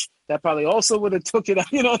college. That probably also would have took it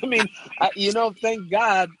out. You know what I mean? Thank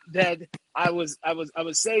God that I was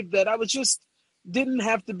saved, that I was just didn't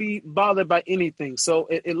have to be bothered by anything. So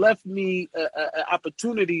it left me an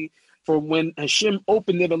opportunity for when Hashem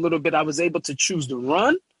opened it a little bit, I was able to choose to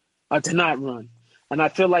run or to not run. And I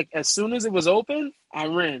feel like as soon as it was open, I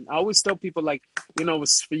ran. I always tell people, it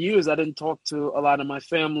was for years I didn't talk to a lot of my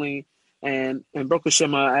family, and Baruch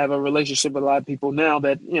Hashem, I have a relationship with a lot of people now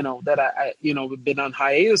that I been on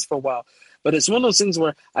hiatus for a while. But it's one of those things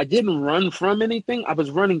where I didn't run from anything. I was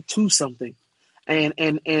running to something. And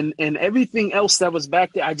everything else that was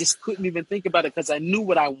back there, I just couldn't even think about it because I knew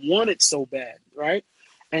what I wanted so bad, right?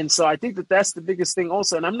 And so I think that that's the biggest thing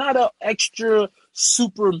also. And I'm not an extra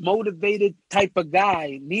super motivated type of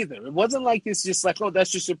guy neither. It wasn't like it's just like, oh,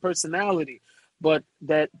 that's just your personality. But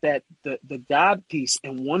that the God piece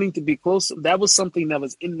and wanting to be close, that was something that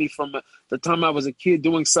was in me from the time I was a kid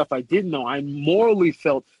doing stuff I didn't know. I morally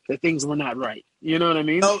felt that things were not right. You know what I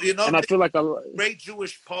mean? And I feel like a great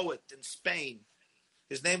Jewish poet in Spain,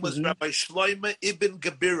 his name was Rabbi Shlomo Ibn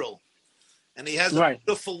Gabirol. And he has a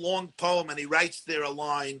beautiful long poem, and he writes there a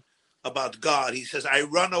line about God. He says, I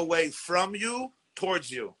run away from you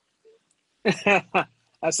towards you.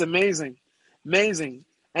 That's amazing. Amazing.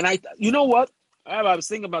 And you know what? I was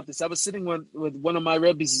thinking about this. I was sitting with one of my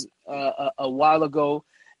rebbes a while ago,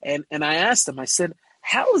 and I asked him. I said,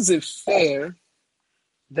 "How is it fair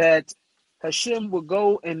that Hashem will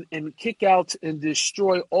go and kick out and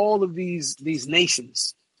destroy all of these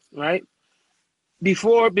nations, right?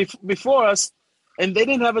 Before us, and they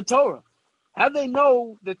didn't have a Torah. How do they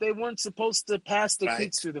know that they weren't supposed to pass the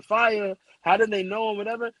kids through the fire? How did they know, or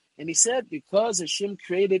whatever?" And he said, because Hashem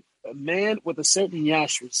created a man with a certain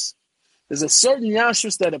yashrus. There's a certain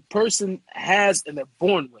yashrus that a person has and they're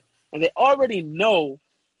born with. And they already know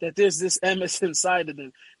that there's this emes inside of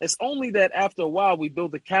them. It's only that after a while we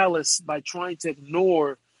build a callus by trying to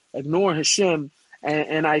ignore Hashem.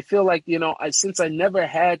 And I feel like, since I never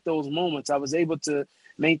had those moments, I was able to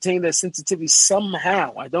maintain that sensitivity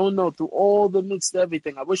somehow. I don't know, through all the midst of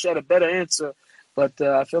everything. I wish I had a better answer. But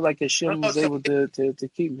I feel like Hashem was able to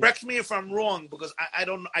keep me. Correct me if I'm wrong, because I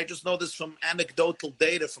don't. I just know this from anecdotal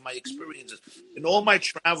data from my experiences. In all my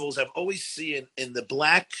travels, I've always seen in the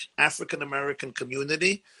Black African American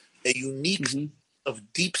community a unique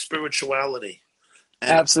of deep spirituality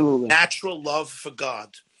and absolutely natural love for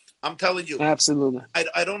God. I'm telling you, absolutely.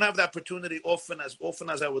 I don't have the opportunity often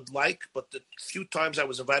as I would like, but the few times I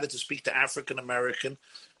was invited to speak to African American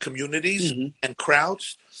communities and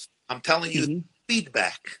crowds, I'm telling you.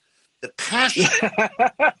 Feedback, the passion.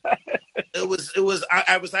 it was.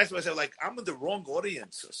 I was asking myself, like, I'm in the wrong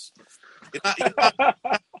audiences. You're not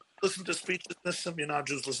listen to speeches. You're not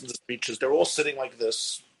just listening to speeches. They're all sitting like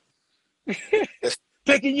this,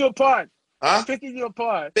 picking you apart. Huh? Picking you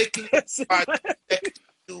apart. Picking you apart.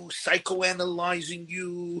 You, psychoanalyzing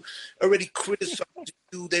you, already criticizing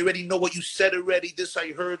you. They already know what you said already. This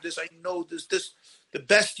I heard. This I know. This. The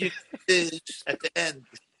best you is at the end.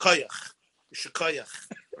 Koyach. Shukayach,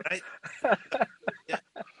 right? Yeah.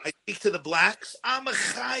 I speak to the blacks. I'm a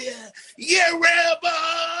chaya. Yeah,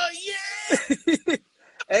 Rabbi. Yeah.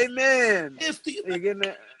 Amen. You're getting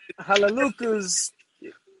the hallelujahs.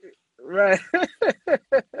 Right.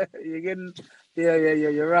 You're getting. Yeah.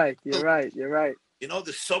 You're right. You're right.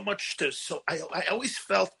 There's so much I always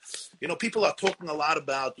felt, people are talking a lot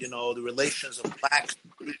about, the relations of blacks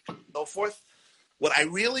and so forth. What I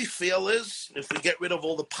really feel is, if we get rid of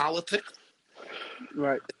all the politics,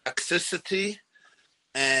 right, toxicity,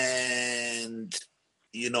 and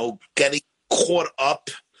getting caught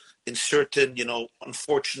up in certain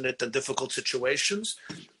unfortunate and difficult situations,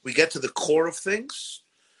 we get to the core of things.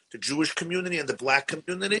 The Jewish community and the Black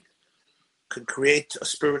community could create a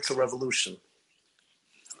spiritual revolution.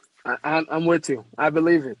 I'm with you. I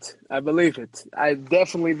believe it. I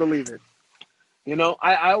definitely believe it.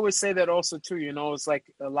 I always say that also too. It's like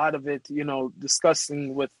a lot of it,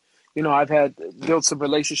 discussing with, I've built some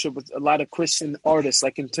relationship with a lot of Christian artists,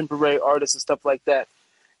 like contemporary artists and stuff like that.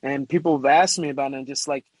 And people have asked me about it, and just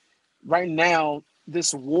like right now,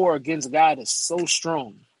 this war against God is so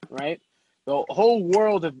strong, right? The whole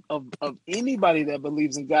world of anybody that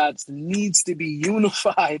believes in God needs to be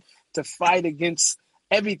unified to fight against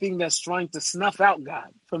everything that's trying to snuff out God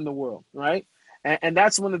from the world, right? And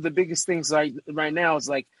that's one of the biggest things right now is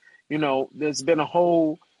like, there's been a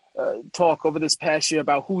whole talk over this past year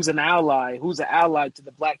about who's an ally to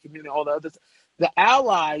the Black community, all the others. The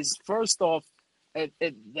allies, first off, that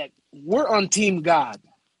we're on Team God.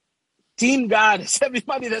 Team God is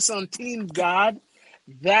everybody that's on Team God.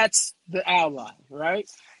 That's the ally, right?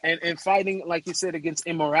 And fighting, like you said, against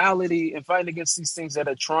immorality and fighting against these things that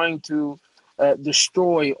are trying to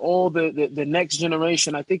destroy all the next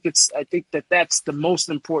generation. I think that's the most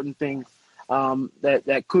important thing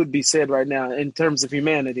that could be said right now in terms of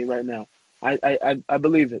humanity right now. I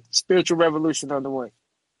believe it. Spiritual revolution on the way.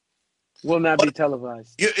 Will not be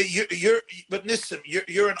televised. But listen,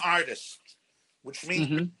 you're an artist, which means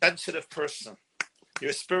you're a sensitive person.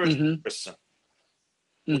 You're a spiritual person.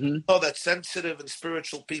 We know that sensitive and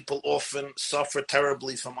spiritual people often suffer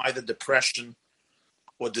terribly from either depression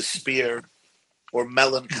or despair or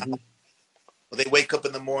melancholy. Or they wake up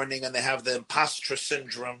in the morning and they have the imposter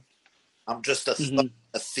syndrome. I'm just a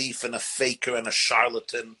thief and a faker and a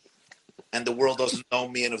charlatan, and the world doesn't know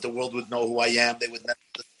me, and if the world would know who I am, they would never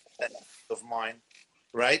listen of mine,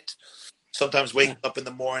 right? Sometimes waking up in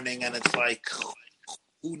the morning and it's like,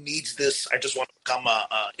 who needs this? I just want to become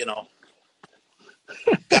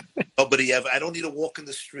nobody ever. I don't need to walk in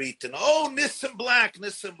the street and Nissim Black.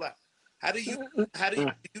 How do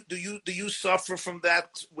you suffer from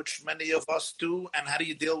that, which many of us do, and how do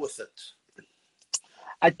you deal with it?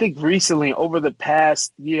 I think recently, over the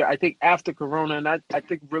past year, I think after Corona, and I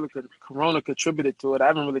think really Corona contributed to it. I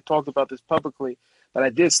haven't really talked about this publicly, but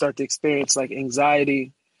I did start to experience like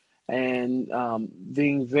anxiety and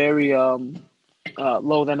being very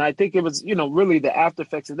low. And I think it was, really the after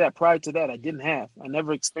effects of that. Prior to that, I didn't have. I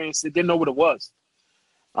never experienced it. Didn't know what it was.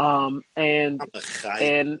 And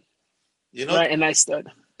right, and I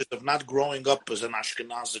started of not growing up as an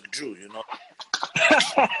Ashkenazic Jew,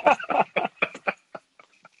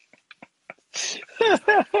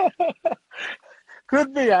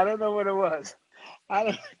 Could be. I don't know what it was.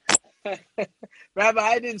 I don't. Rabbi,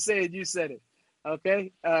 I didn't say it. You said it.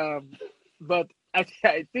 Okay. But I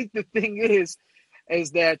think the thing is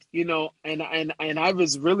that, and I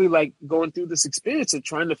was really like going through this experience and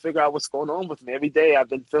trying to figure out what's going on with me. Every day I've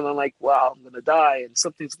been feeling like, wow, I'm going to die and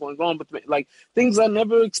something's going on with me. Like things I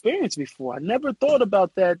never experienced before. I never thought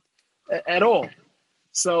about that at all.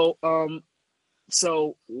 So,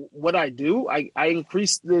 so what I do, I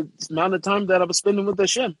increased the amount of time that I was spending with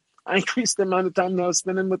Hashem. I increased the amount of time that I was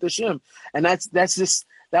spending with Hashem. And that's just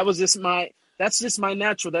my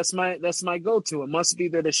natural. That's my go-to. It must be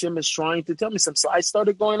that Hashem is trying to tell me something. So I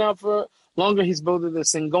started going out for longer. He's building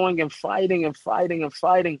this and going and fighting and fighting and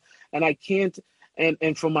fighting. And I can't.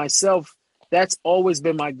 And for myself, that's always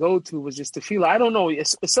been my go-to, was just to feel. I don't know.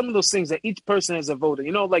 It's some of those things that each person has a voter.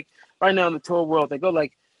 Like right now in the Torah world, they go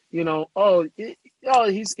like, he's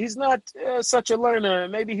not such a learner.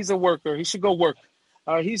 Maybe he's a worker. He should go work.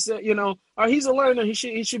 He's a learner. He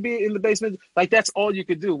should be in the basement. Like that's all you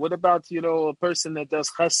could do. What about a person that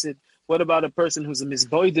does chesed? What about a person who's a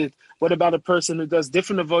misboided? What about a person who does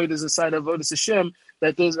different avoiders inside of Avodas Hashem?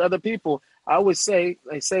 That there's other people. I always say,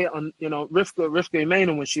 on Rivka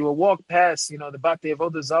Imenu, when she would walk past the Bate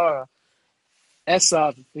Avodah Zarah,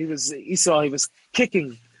 Esau, he was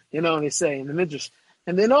kicking. They say in the midrash.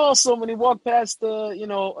 And then also when he walked past a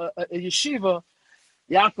yeshiva,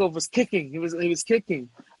 Yaakov was kicking. He was kicking.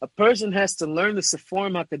 A person has to learn the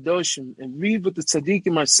Seforim HaKadoshim and read what the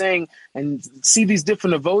tzaddikim are saying and see these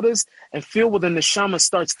different avodas and feel where the neshama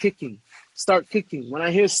starts kicking. Start kicking. When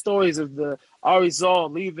I hear stories of the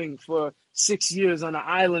Arizal leaving for 6 years on an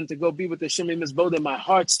island to go be with the Shemi Mizboda, my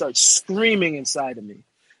heart starts screaming inside of me.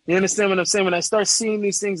 You understand what I'm saying? When I start seeing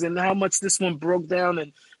these things and how much this one broke down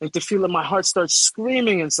and to feel that my heart starts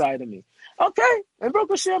screaming inside of me. Okay, and Baruch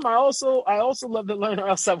Hashem, I also love to learn, or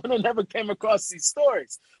else I would have never came across these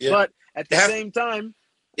stories. Yeah. But at the same time,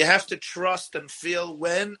 you have to trust and feel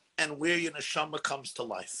when and where your neshama comes to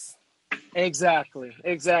life. Exactly.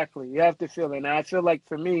 You have to feel it. And I feel like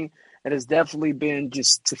for me, it has definitely been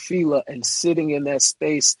just tefillah and sitting in that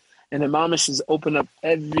space. And the mamash has opened up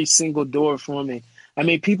every single door for me. I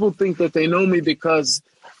mean, people think that they know me because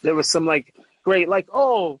there was some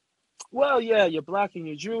oh, well, yeah, you're black and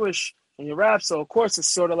you're Jewish and you're rap. So, of course, it's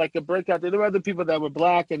sort of like a breakout. There were other people that were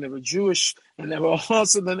black and they were Jewish and they were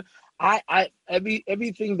also then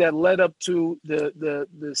everything that led up to the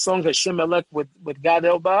song Hashem Elek with Gad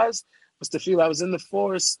Elbaz was to feel I was in the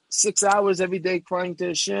forest 6 hours every day crying to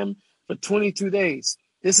Hashem for 22 days.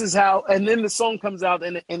 This is how, and then the song comes out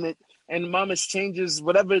and Mamash changes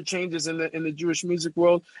whatever it changes in the Jewish music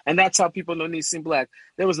world, and that's how people know Nissim Black.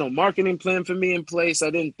 There was no marketing plan for me in place.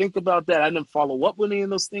 I didn't think about that. I didn't follow up with any of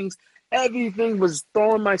those things. Everything was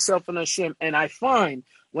throwing myself in Hashem, and I find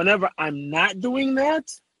whenever I'm not doing that,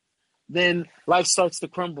 then life starts to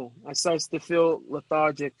crumble. I start to feel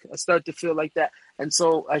lethargic. I start to feel like that, and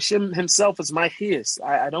so Hashem Himself is my chiyus.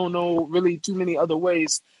 I don't know really too many other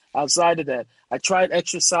ways outside of that. I tried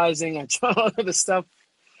exercising. I tried all of the stuff.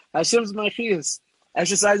 Hashem's my chiyus.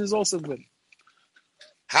 Exercise is also good.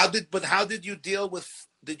 How did you deal with?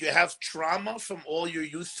 Did you have trauma from all your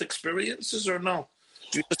youth experiences, or no?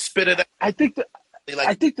 You just spit it out. I think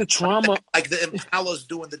the trauma, like the impalas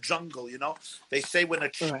do in the jungle. They say when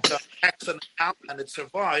it attacks an owl and it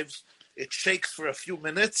survives, it shakes for a few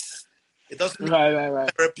minutes. It doesn't need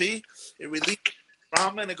therapy. It releases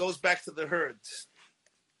trauma and it goes back to the herds.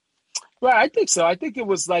 Right, I think so. I think it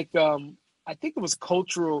was like I think it was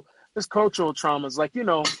cultural. There's cultural traumas, like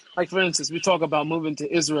for instance, we talk about moving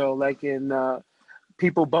to Israel, like in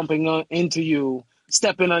people bumping into you,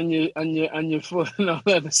 stepping on your foot, and all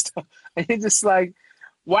that other stuff. And it's just like,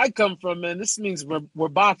 where I come from, man, this means we're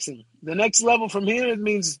boxing. The next level from here, it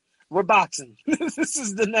means we're boxing. This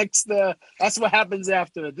is the next. That's what happens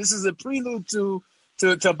after. This is a prelude to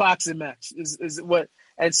a boxing match. Is what,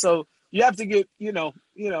 and so. You have to get,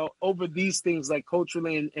 over these things like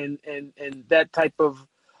culturally and that type of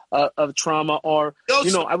trauma, or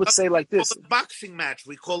also, I would say like this: a boxing match.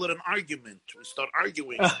 We call it an argument. We start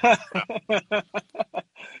arguing.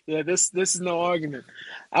 Yeah, this is no argument.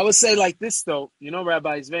 I would say like this though,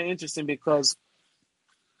 Rabbi, it's very interesting because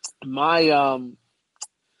my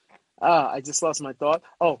I just lost my thought.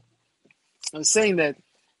 Oh, I was saying that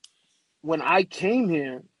when I came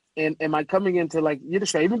here. am I coming into like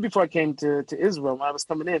Yiddishkeit, even before I came to Israel, when I was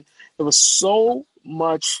coming in, there was so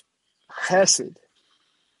much chesed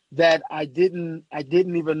that I didn't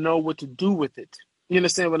even know what to do with it. You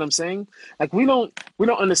understand what I'm saying? Like we don't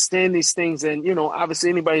understand these things, and obviously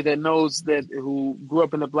anybody that knows that who grew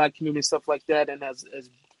up in the Black community and stuff like that, and as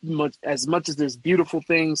much as there's beautiful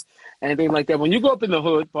things and things like that. When you grow up in the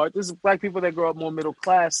hood part, there's Black people that grow up more middle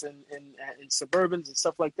class and in suburbans and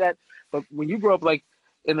stuff like that. But when you grow up like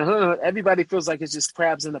in the hood, everybody feels like it's just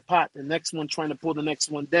crabs in a pot. The next one trying to pull the next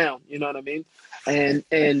one down. You know what I mean?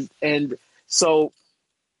 And so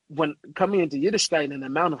when coming into Yiddishkeit and the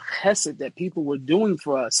amount of chesed that people were doing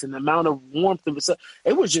for us and the amount of warmth of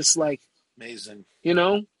it was just like amazing.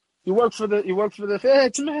 You work for the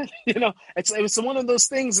feds, man. It was one of those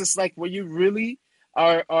things. It's like where you really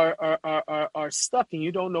are stuck and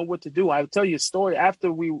you don't know what to do. I'll tell you a story.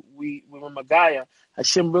 After we were Magaya,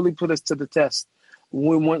 Hashem really put us to the test.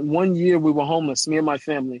 One year we were homeless, me and my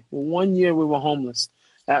family. 1 year we were homeless.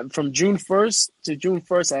 From June 1st to June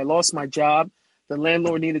 1st, I lost my job. The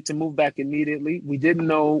landlord needed to move back immediately. We didn't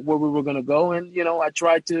know where we were going to go. And, I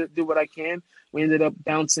tried to do what I can. We ended up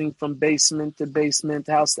bouncing from basement to basement,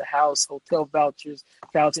 house to house, hotel vouchers.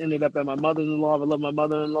 Couch ended up at my mother-in-law. I love my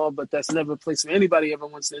mother-in-law, but that's never a place where anybody ever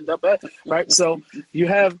wants to end up at, right? So you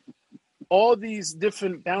have all these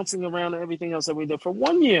different bouncing around and everything else that we did for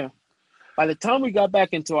 1 year. By the time we got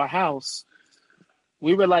back into our house,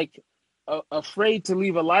 we were like afraid to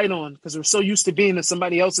leave a light on because we're so used to being in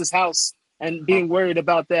somebody else's house and being worried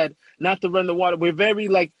about that, not to run the water. We're very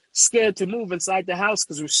scared to move inside the house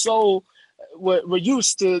because we're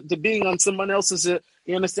used to being on someone else's.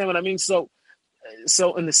 You understand what I mean? So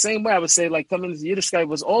in the same way, I would say coming to Yiddishkeit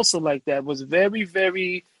was also like that. Was very,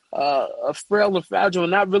 very frail and fragile,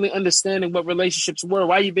 and not really understanding what relationships were.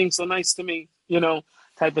 Why are you being so nice to me?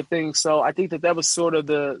 Type of thing. So I think that was sort of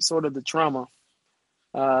the trauma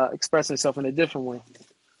expressing itself in a different way.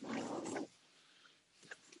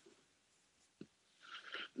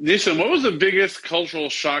 Nissan, what was the biggest cultural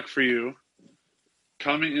shock for you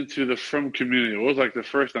coming into the Frum community? What was the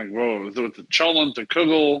first thing? Whoa, was it the Cholent, the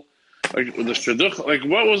Kugel, with the Shidduch?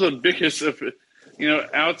 What was the biggest,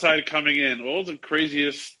 outside coming in? What was the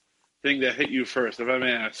craziest thing that hit you first, if I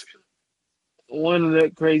may ask? One of the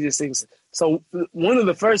craziest things. So one of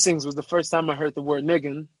the first things was the first time I heard the word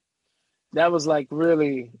niggin. That was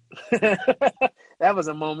really, that was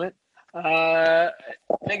a moment.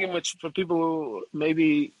 Niggin, which for people who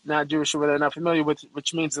maybe not Jewish or they're not familiar with,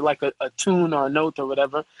 which means a tune or a note or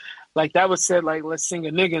whatever, that was said let's sing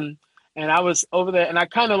a niggin, and I was over there and I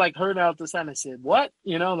kind of heard out the sound. I said, what?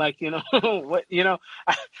 What? I didn't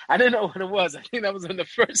know what it was. I think that was one of the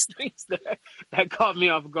first things that caught me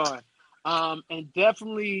off guard. And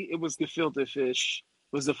definitely it was gefilte fish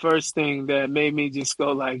was the first thing that made me just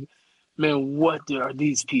go man, what are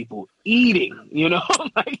these people eating?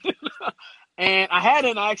 And I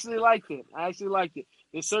hadn't. I actually liked it.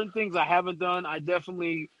 There's certain things I haven't done. I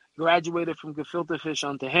definitely graduated from gefilte fish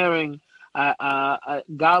onto herring.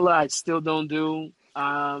 Gala, I still don't do. But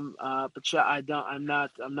I'm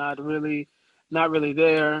not really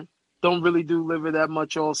there. Don't really do liver that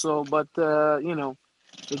much also. But there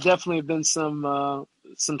definitely have been some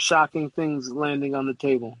shocking things landing on the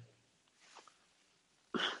table.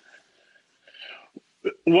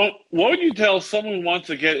 What would you tell someone who wants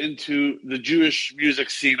to get into the Jewish music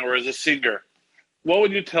scene or as a singer? What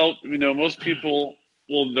would you tell, most people,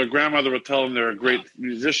 their grandmother would tell them they're a great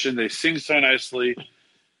musician, they sing so nicely.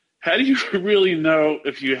 How do you really know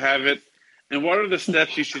if you have it? And what are the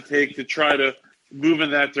steps you should take to try to move in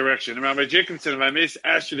that direction? And Rabbi Jacobson, if I may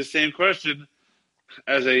ask you the same question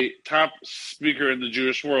as a top speaker in the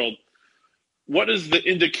Jewish world, what is the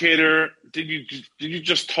indicator? Did you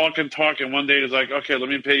just talk and one day it's okay, let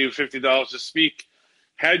me pay you $50 to speak?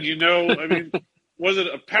 How do you know? I mean, was it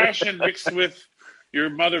a passion mixed with your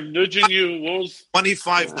mother nudging you? What was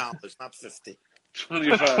 $25, not $50.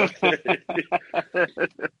 25.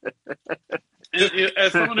 And,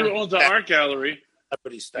 as someone who owns an art gallery,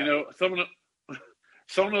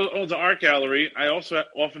 someone who owns an art gallery, I also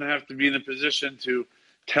often have to be in a position to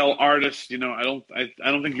tell artists, I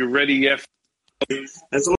don't think you're ready yet.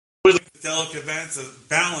 That's always a delicate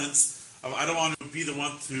balance of I don't want to be the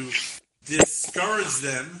one to discourage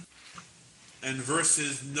them, and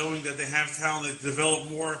versus knowing that they have talent to develop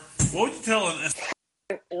more. What would you tell them?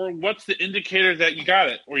 Or what's the indicator that you got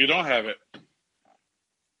it or you don't have it?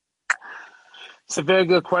 It's a very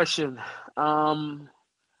good question. I'm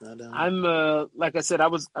like I said, I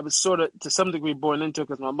was sort of to some degree born into it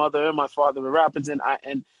because my mother and my father were rappers, and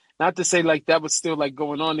not to say like that was still like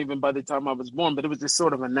going on even by the time I was born, but it was just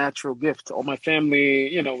sort of a natural gift. All my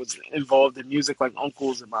family, was involved in music, like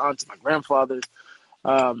uncles and my aunts and my grandfathers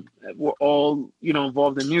were all,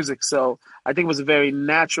 involved in music. So I think it was a very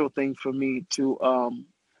natural thing for me to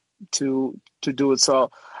do it.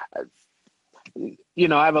 So,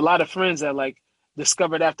 I have a lot of friends that like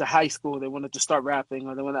discovered after high school they wanted to start rapping,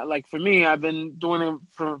 or they want like for me, I've been doing it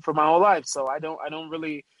for my whole life. So I don't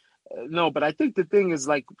really know. But I think the thing is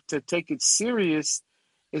like to take it serious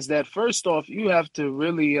is that first off, you have to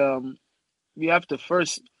really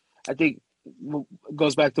first, I think it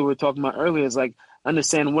goes back to what we were talking about earlier, is like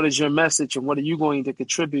understand what is your message and what are you going to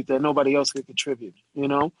contribute that nobody else could contribute,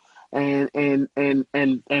 and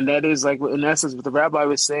that is like in essence what the rabbi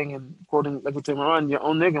was saying and quoting like Maran, your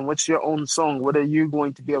own nigga, what's your own song? What are you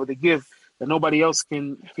going to be able to give that nobody else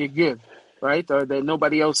can give, right? Or that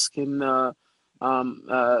nobody else can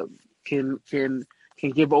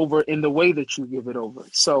give over in the way that you give it over.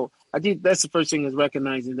 So I think that's the first thing, is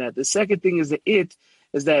recognizing that. The second thing is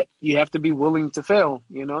that you have to be willing to fail.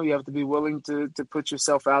 You have to be willing to put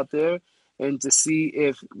yourself out there and to see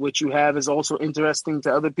if what you have is also interesting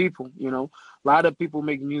to other people. A lot of people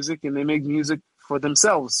make music and they make music for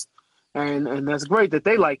themselves. And that's great that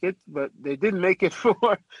they like it, but they didn't make it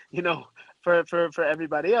for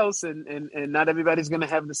everybody else, and not everybody's going to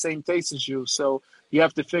have the same taste as you. So you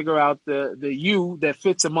have to figure out the you that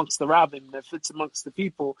fits amongst the Robin, that fits amongst the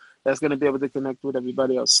people, that's going to be able to connect with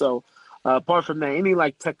everybody else. So apart from that, any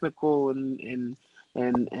like technical and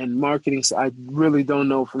marketing, so I really don't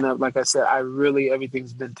know from that. Like I said,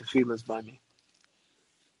 everything's been tefillas by me.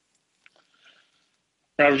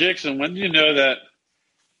 Robert Jacobson, when do you know that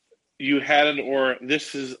you had it, or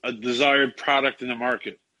this is a desired product in the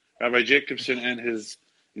market? Rabbi Jacobson and his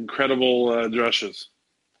incredible drushes.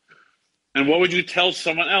 And what would you tell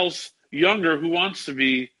someone else younger who wants to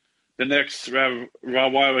be the next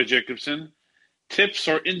Rabbi Jacobson? Tips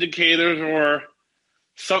or indicators or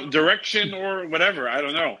some direction or whatever? I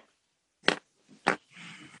don't know.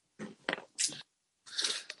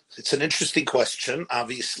 It's an interesting question,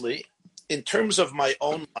 obviously. In terms of my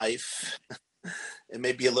own life, it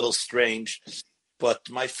may be a little strange, but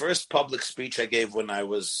my first public speech I gave when I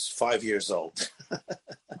was 5 years old.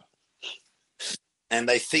 And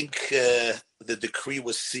I think the decree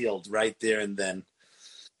was sealed right there and then.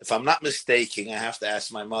 If I'm not mistaken, I have to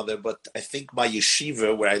ask my mother, but I think my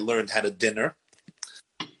yeshiva, where I learned, had a dinner.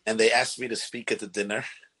 And they asked me to speak at the dinner.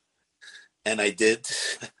 And I did.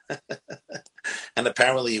 And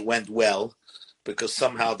apparently it went well, because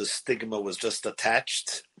somehow the stigma was just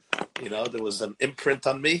attached. There was an imprint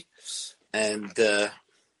on me. And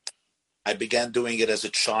I began doing it as a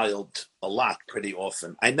child a lot, pretty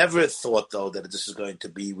often. I never thought, though, that this is going to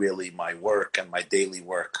be really my work and my daily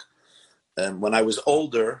work. And when I was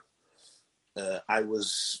older, I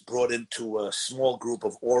was brought into a small group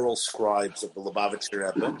of oral scribes of the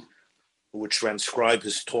Lubavitcher Rebbe, who would transcribe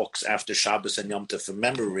his talks after Shabbos and Yom Tov from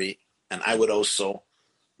memory, and I would also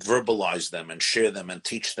verbalize them and share them and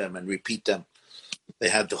teach them and repeat them. They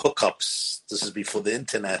had the hookups. This is before the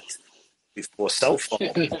internet, before cell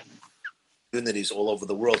phone. Communities all over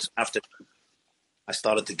the world. After I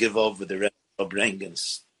started to give over the Rebbe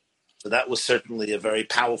Brengens. So that was certainly a very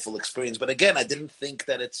powerful experience. But again, I didn't think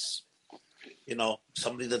that it's,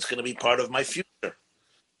 somebody that's going to be part of my future.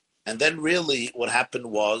 And then really what happened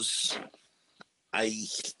was a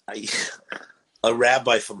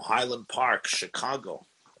rabbi from Highland Park, Chicago,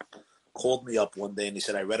 called me up one day and he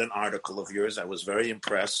said, I read an article of yours. I was very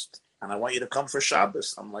impressed. And I want you to come for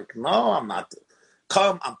Shabbos. I'm like, no, I'm not.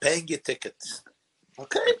 Come, I'm paying you tickets.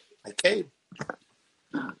 Okay, I came.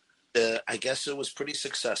 I guess it was pretty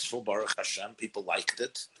successful, Baruch Hashem. People liked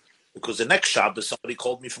it. Because the next Shabbos, somebody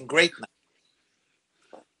called me from Great Neck.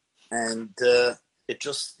 And it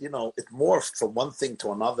just, it morphed from one thing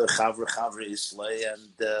to another, Chavre Islay,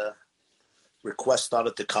 and requests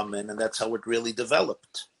started to come in, and that's how it really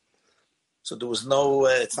developed. So there was no,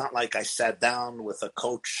 it's not like I sat down with a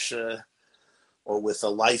coach or with a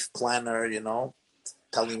life planner,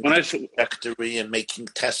 telling me the trajectory and making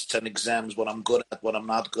tests and exams, what I'm good at, what I'm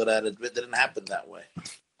not good at. It didn't happen that way.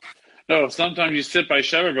 No, sometimes you sit by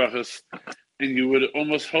Sheva Brachos and you would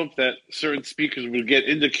almost hope that certain speakers would get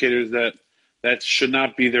indicators that should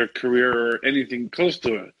not be their career or anything close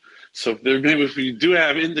to it. So if you do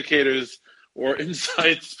have indicators or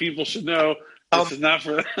insights, people should know this is not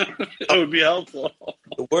for them. It would be helpful.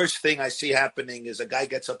 The worst thing I see happening is a guy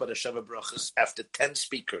gets up at a Sheva Brachos after 10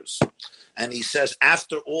 speakers, and he says,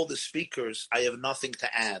 after all the speakers, I have nothing to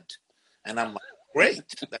add. And I'm like, great,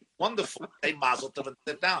 that's wonderful. Say mazel tov and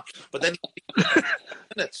sit down. But then he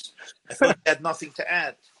minutes. I thought he had nothing to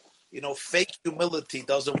add. fake humility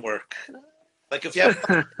doesn't work. Like if you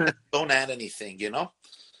have don't add anything,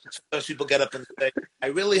 Sometimes people get up and say, I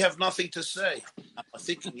really have nothing to say. I'm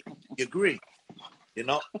thinking you agree,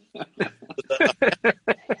 There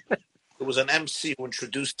was an MC who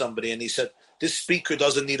introduced somebody and he said, this speaker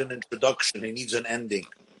doesn't need an introduction, he needs an ending.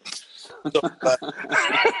 So,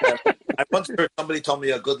 I once heard somebody tell me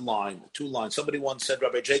a good line, 2 lines. Somebody once said,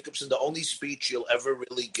 Rabbi Jacobson, the only speech you'll ever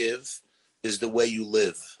really give is the way you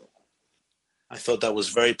live. I thought that was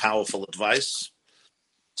very powerful advice.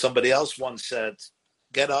 Somebody else once said,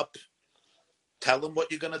 get up, tell them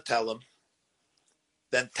what you're going to tell them,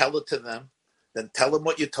 then tell it to them, then tell them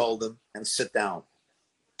what you told them, and sit down.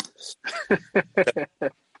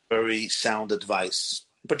 Very sound advice.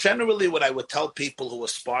 But generally what I would tell people who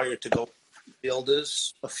aspire to go in the field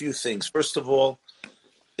is a few things. First of all,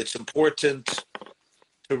 it's important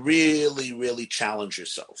to really, really challenge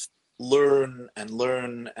yourself. Learn and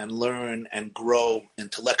learn and learn and grow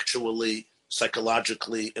intellectually,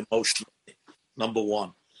 psychologically, emotionally. Number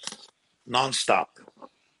 1. Nonstop.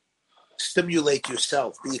 Stimulate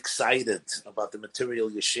yourself. Be excited about the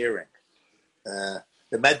material you're sharing. The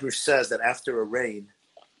Medrash says that after a rain,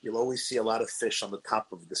 you'll always see a lot of fish on the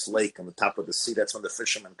top of this lake, on the top of the sea. That's when the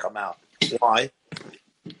fishermen come out. Why?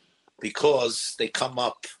 Because they come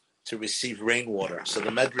up to receive rainwater. So the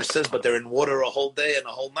Medrash says, but they're in water a whole day and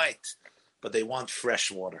a whole night, but they want fresh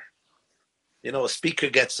water. A speaker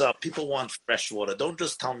gets up, people want fresh water. Don't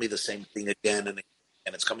just tell me the same thing again and again,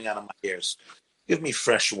 and it's coming out of my ears. Give me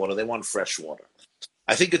fresh water. They want fresh water.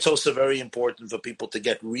 I think it's also very important for people to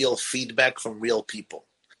get real feedback from real people.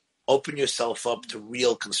 Open yourself up to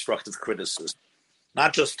real constructive criticism,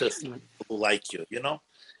 not just to people who like you,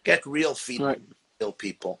 Get real feedback from real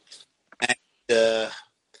people.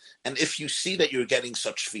 And if you see that you're getting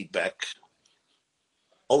such feedback,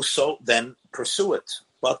 also then pursue it.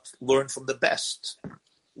 But learn from the best.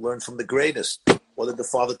 Learn from the greatest. What did the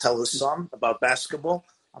father tell his son about basketball?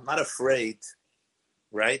 I'm not afraid,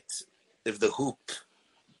 right, if the hoop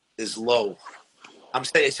is low.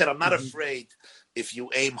 He said, I'm not afraid if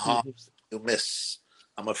you aim high, you miss.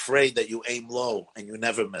 I'm afraid that you aim low and you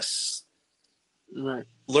never miss. Right.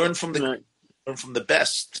 Learn from the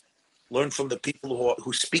best. Learn from the people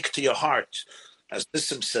who speak to your heart. As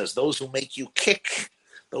Nissim says, those who make you kick,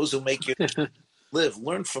 those who make you live,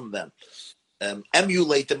 learn from them.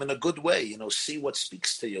 Emulate them in a good way, see what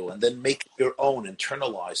speaks to you, and then make it your own,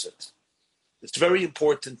 internalize it. It's very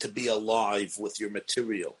important to be alive with your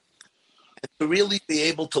material. And to really be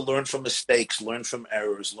able to learn from mistakes, learn from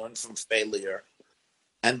errors, learn from failure.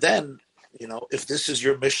 And then, if this is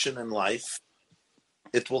your mission in life,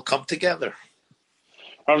 it will come together.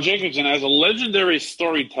 Rabbi Jacobson, as a legendary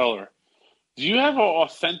storyteller, do you have an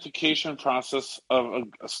authentication process of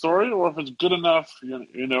a story, or if it's good enough,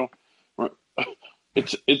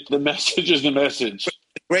 it's the message is the message?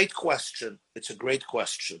 Great question. It's a great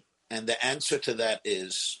question, and the answer to that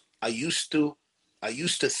is I used to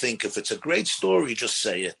think if it's a great story, just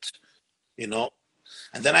say it,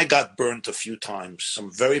 And then I got burnt a few times.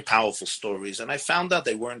 Some very powerful stories, and I found out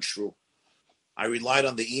they weren't true. I relied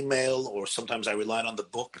on the email, or sometimes I relied on the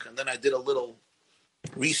book, and then I did a little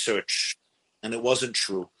research, and it wasn't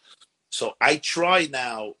true. So I try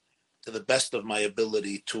now, to the best of my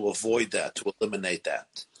ability, to avoid that, to eliminate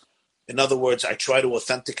that. In other words, I try to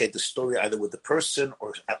authenticate the story either with the person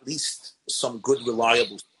or at least some good,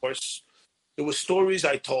 reliable source. There were stories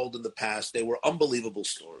I told in the past. They were unbelievable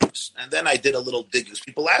stories. And then I did a little digging.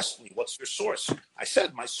 People asked me, what's your source? I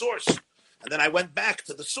said, my source. And then I went back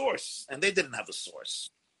to the source, and they didn't have a source.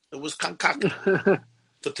 It was concocted.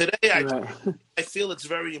 So today I feel it's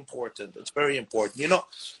very important. It's very important.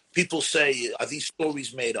 People say, are these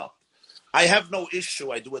stories made up? I have no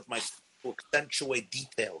issue. I do it myself to accentuate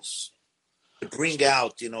details, to bring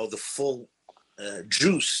out, the full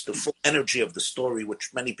juice, the full energy of the story,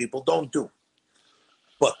 which many people don't do.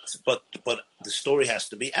 But the story has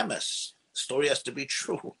to be emes. The story has to be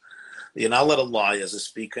true. You're not allowed to lie as a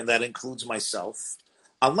speaker, and that includes myself,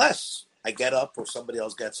 unless I get up or somebody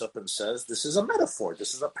else gets up and says, this is a metaphor,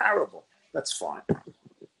 this is a parable. That's fine.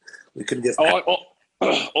 We can give...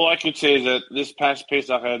 All I can say is that this past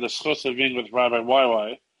Pesach, I had the Schos Havin with Rabbi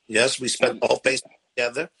YY. Yes, we spent all Pesach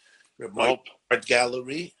together. My art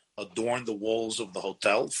gallery adorned the walls of the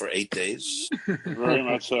hotel for 8 days. Very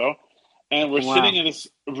much so. And we're sitting in this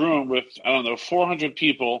room with, 400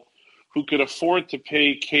 people who could afford to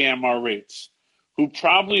pay KMR rates, who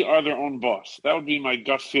probably are their own boss. That would be my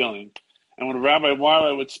gut feeling. And when Rabbi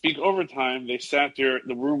YY would speak overtime, they sat there,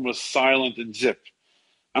 the room was silent and zipped.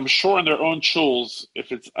 I'm sure in their own shuls,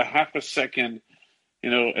 if it's a half a second,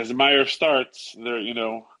 as the Meyer starts, they're,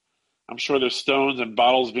 I'm sure there's stones and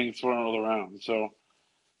bottles being thrown all around. So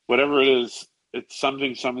whatever it is, it's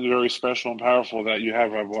something very special and powerful that you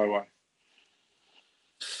have, Rabbi YY.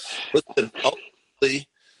 Listen, ultimately,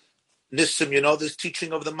 Nissim, you know this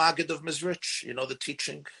teaching of the Maggid of Mizrich? You know the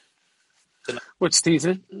teaching? Which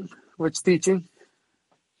teaching? Which teaching?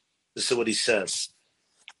 This is what he says.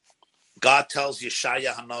 God tells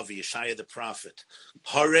Yeshaya Hanavi, Yeshaya the prophet,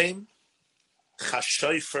 Harem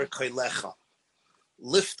chashofer koilecha.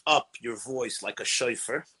 Lift up your voice like a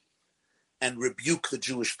shofar and rebuke the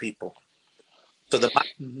Jewish people. So the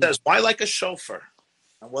Maggid says, why like a shofar?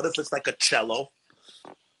 And what if it's like a cello,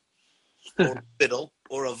 or a fiddle,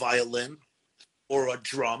 or a violin, or a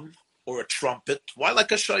drum, or a trumpet? Why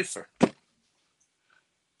like a shofar?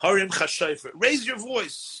 Harim chashofer. Raise your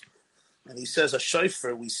voice. And he says a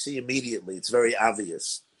shofar, we see immediately, it's very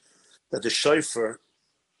obvious, that the shofar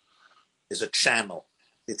is a channel.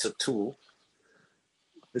 It's a tool.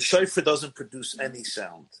 The shofar doesn't produce any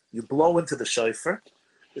sound. You blow into the shofar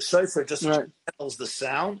just channels the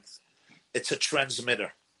sound. It's a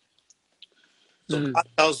transmitter. So God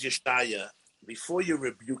tells Yeshaya, before you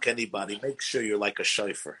rebuke anybody, make sure you're like a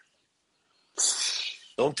shofar.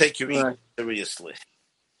 Don't take your ego seriously.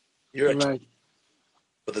 You're a shofar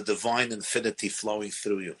for the divine infinity flowing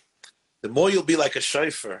through you. The more you'll be like a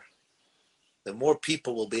shofar, the more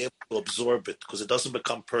people will be able to absorb it because it doesn't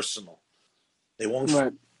become personal. They won't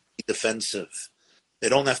be defensive. They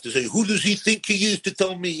don't have to say, who does he think he is to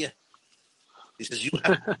tell me? He says, you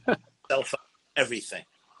have self everything.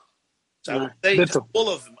 So I would say to all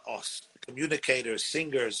of us, communicators,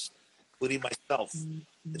 singers, including myself,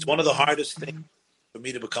 it's one of the hardest things for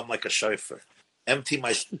me to become like a shofar. Empty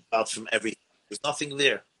myself out from everything. There's nothing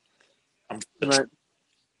there.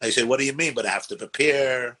 I say, what do you mean? But I have to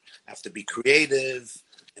prepare, I have to be creative,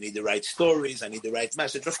 I need to write stories, I need to write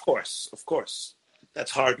message. Of course.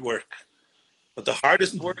 That's hard work. But the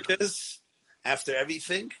hardest work is, after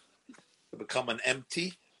everything, to become an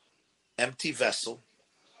empty vessel,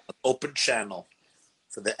 an open channel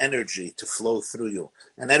for the energy to flow through you.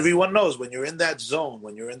 And everyone knows when you're in that zone,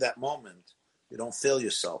 when you're in that moment, you don't feel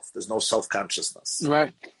yourself. There's no self-consciousness.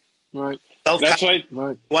 Right. That's right.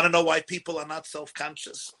 You want to know why people are not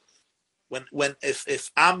self-conscious?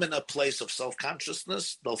 If I'm in a place of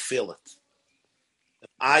self-consciousness, they'll feel it. If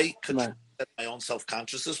I can set my own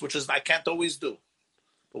self-consciousness, which is I can't always do,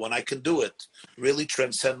 but when I can do it, really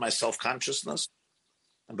transcend my self-consciousness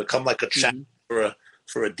and become like a channel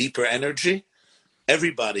for a deeper energy,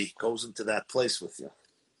 everybody goes into that place with you.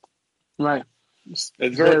 Right. It's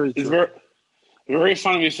very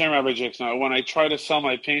funny me saying, Rabbi Jakes. Now, when I try to sell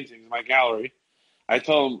my paintings, my gallery, I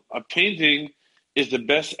tell them a painting is the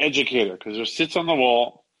best educator because it sits on the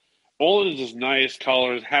wall. All it is nice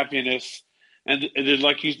colors, happiness, and it's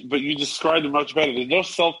like but you described it much better. There's no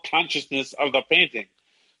self-consciousness of the painting.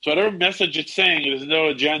 So whatever message it's saying, there's no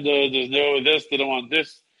agenda, there's no this, they don't want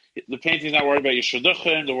this. The painting's not worried about your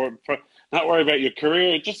shidduchim, not worried about your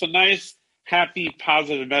career. It's just a nice, happy,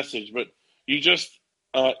 positive message. But you just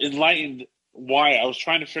enlightened why. I was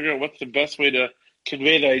trying to figure out what's the best way to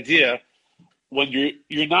convey the idea. When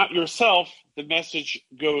you're not yourself, the message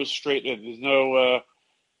goes straight in. There's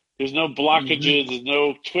no blockages, there's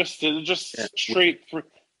no twisted, it's just straight,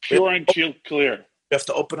 pure and clear. We have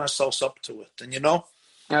to open ourselves up to it. And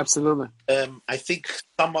absolutely. I think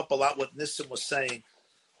sum up a lot what Nissim was saying.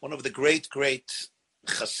 One of the great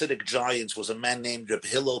Hasidic giants was a man named Reb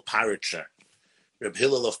Hillel Paritcher. Reb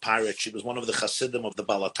Hillel of Paritch. He was one of the Hasidim of the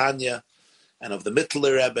Balatanya and of the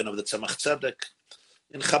Mittler Rebbe and of the Tzemach Tzedek.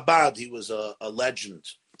 In Chabad, he was a legend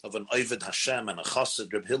of an Oived Hashem and a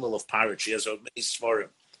Chassid, Reb Hillel of Paritch. He has many Sfarim,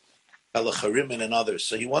 Elacharimin and others.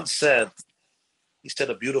 So he once said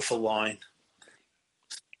a beautiful line.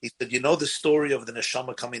 He said, you know the story of the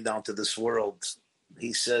neshama coming down to this world?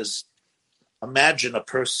 He says, imagine a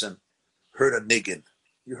person heard a niggin.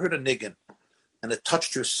 You heard a niggin, and it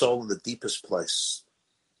touched your soul in the deepest place.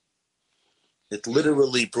 It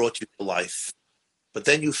literally brought you to life. But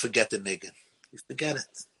then you forget the niggin. You forget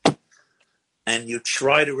it. And you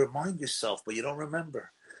try to remind yourself, but you don't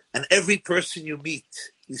remember. And every person you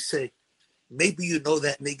meet, you say, maybe you know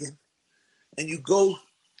that niggin. And you go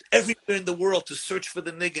everywhere in the world to search for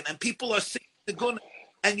the niggin. And people are singing the gun,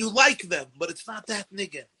 and you like them, but it's not that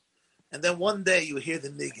niggin. And then one day you hear the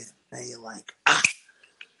niggin, and you're like,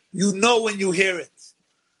 you know when you hear it.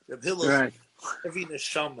 Reb Hillel, every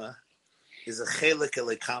neshama is a chelik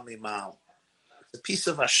elekami mal. It's a piece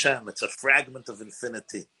of Hashem. It's a fragment of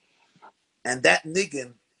infinity. And that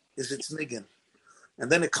niggin is its niggin.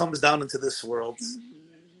 And then it comes down into this world,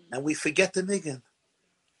 and we forget the niggin.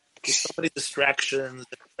 There's so many distractions,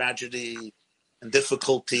 tragedy, and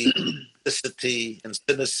difficulty, toxicity, and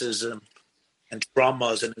cynicism, and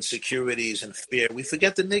traumas and insecurities and fear, we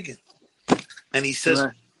forget the niggin. And he says,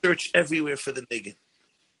 search everywhere for the niggin.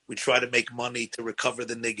 We try to make money to recover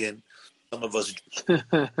the niggin. Some of us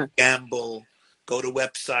gamble, go to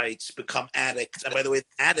websites, become addicts. And by the way,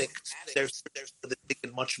 addicts, they're for the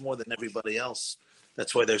niggin much more than everybody else.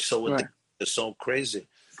 That's why they're so addicted. They're so crazy.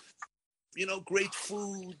 Great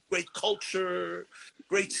food, great culture,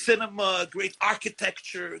 great cinema, great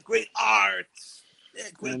architecture, great art,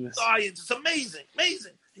 great science. It's amazing,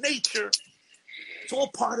 amazing. Nature. It's all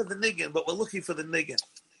part of the niggin, but we're looking for the niggin.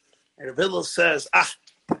 And Reb Hillel says,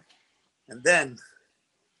 and then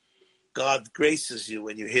God graces you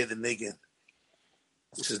when you hear the niggin.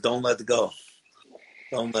 He says, don't let it go.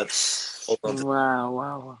 Don't let it hold on to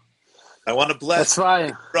Wow. I want to bless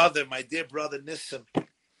my dear brother Nissim,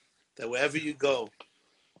 that wherever you go,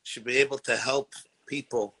 you should be able to help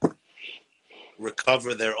people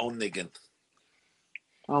recover their own niggin.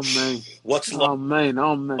 Amen. What's Amen.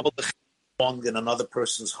 long in another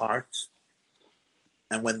person's heart,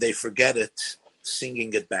 and when they forget it,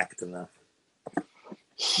 singing it back to them.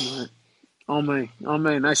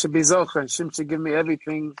 Amen. I should be Zocha. Hashem should give me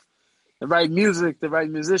everything, the right music, the right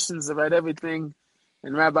musicians, the right everything.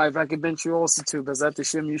 And Rabbi, if I could bench you also too, Bezat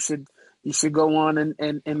Hashem, you should go on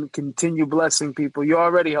and continue blessing people. You're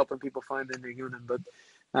already helping people find their nigunim, but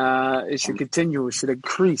it should continue. It should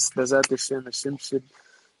increase. Bezat Hashem. Hashem should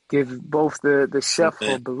give both the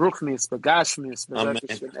shefel, beruchnis, begashmis, Bezat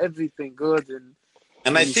Hashem, everything good.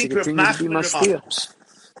 And I think Rav Nachman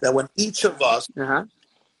that when each of us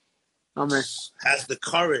has the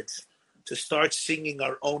courage to start singing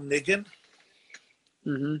our own niggin,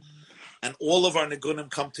 and all of our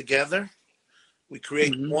nigunim come together, we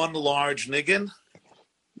create one large niggin.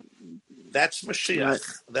 That's Mashiach. Right.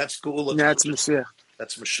 That's Geula. That's Mashiach.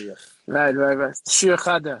 That's Mashiach. Right. Shir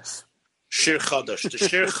Chadash. Shir Chadash. The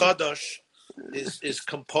Shir Chadash is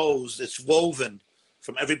composed, it's woven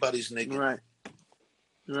from everybody's niggin.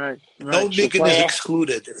 Right. No niggin is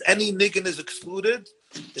excluded. If any niggin is excluded,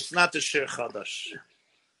 it's not the Shir Chadash.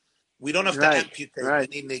 We don't have to amputate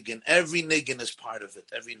any niggin. Every niggin is part of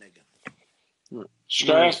it. Every niggin.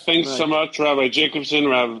 Thanks so much, Rabbi Jacobson,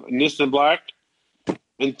 Rabbi Nissim Black.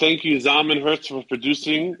 And thank you, Zalman Hertz, for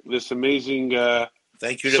producing this amazing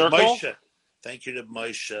thank you to Moshe. Thank you to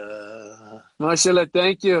Moshe. Moshe,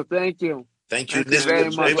 thank you. Thank you,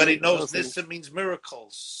 Nissim. Everybody knows Nissim means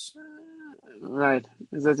miracles. Right.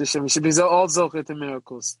 We should be all zocher to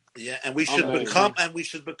miracles. Yeah, and we should become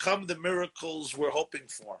the miracles we're hoping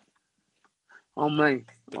for. Amen.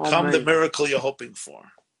 Become the miracle you're hoping for.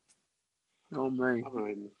 Amen.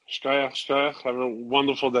 Shkayach. Have a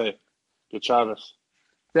wonderful day. Good Shabbos.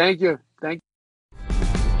 Thank you.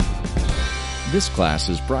 This class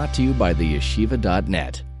is brought to you by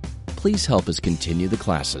theyeshiva.net. Please help us continue the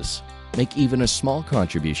classes. Make even a small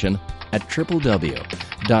contribution at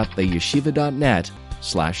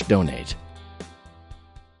www.theyeshiva.net/donate.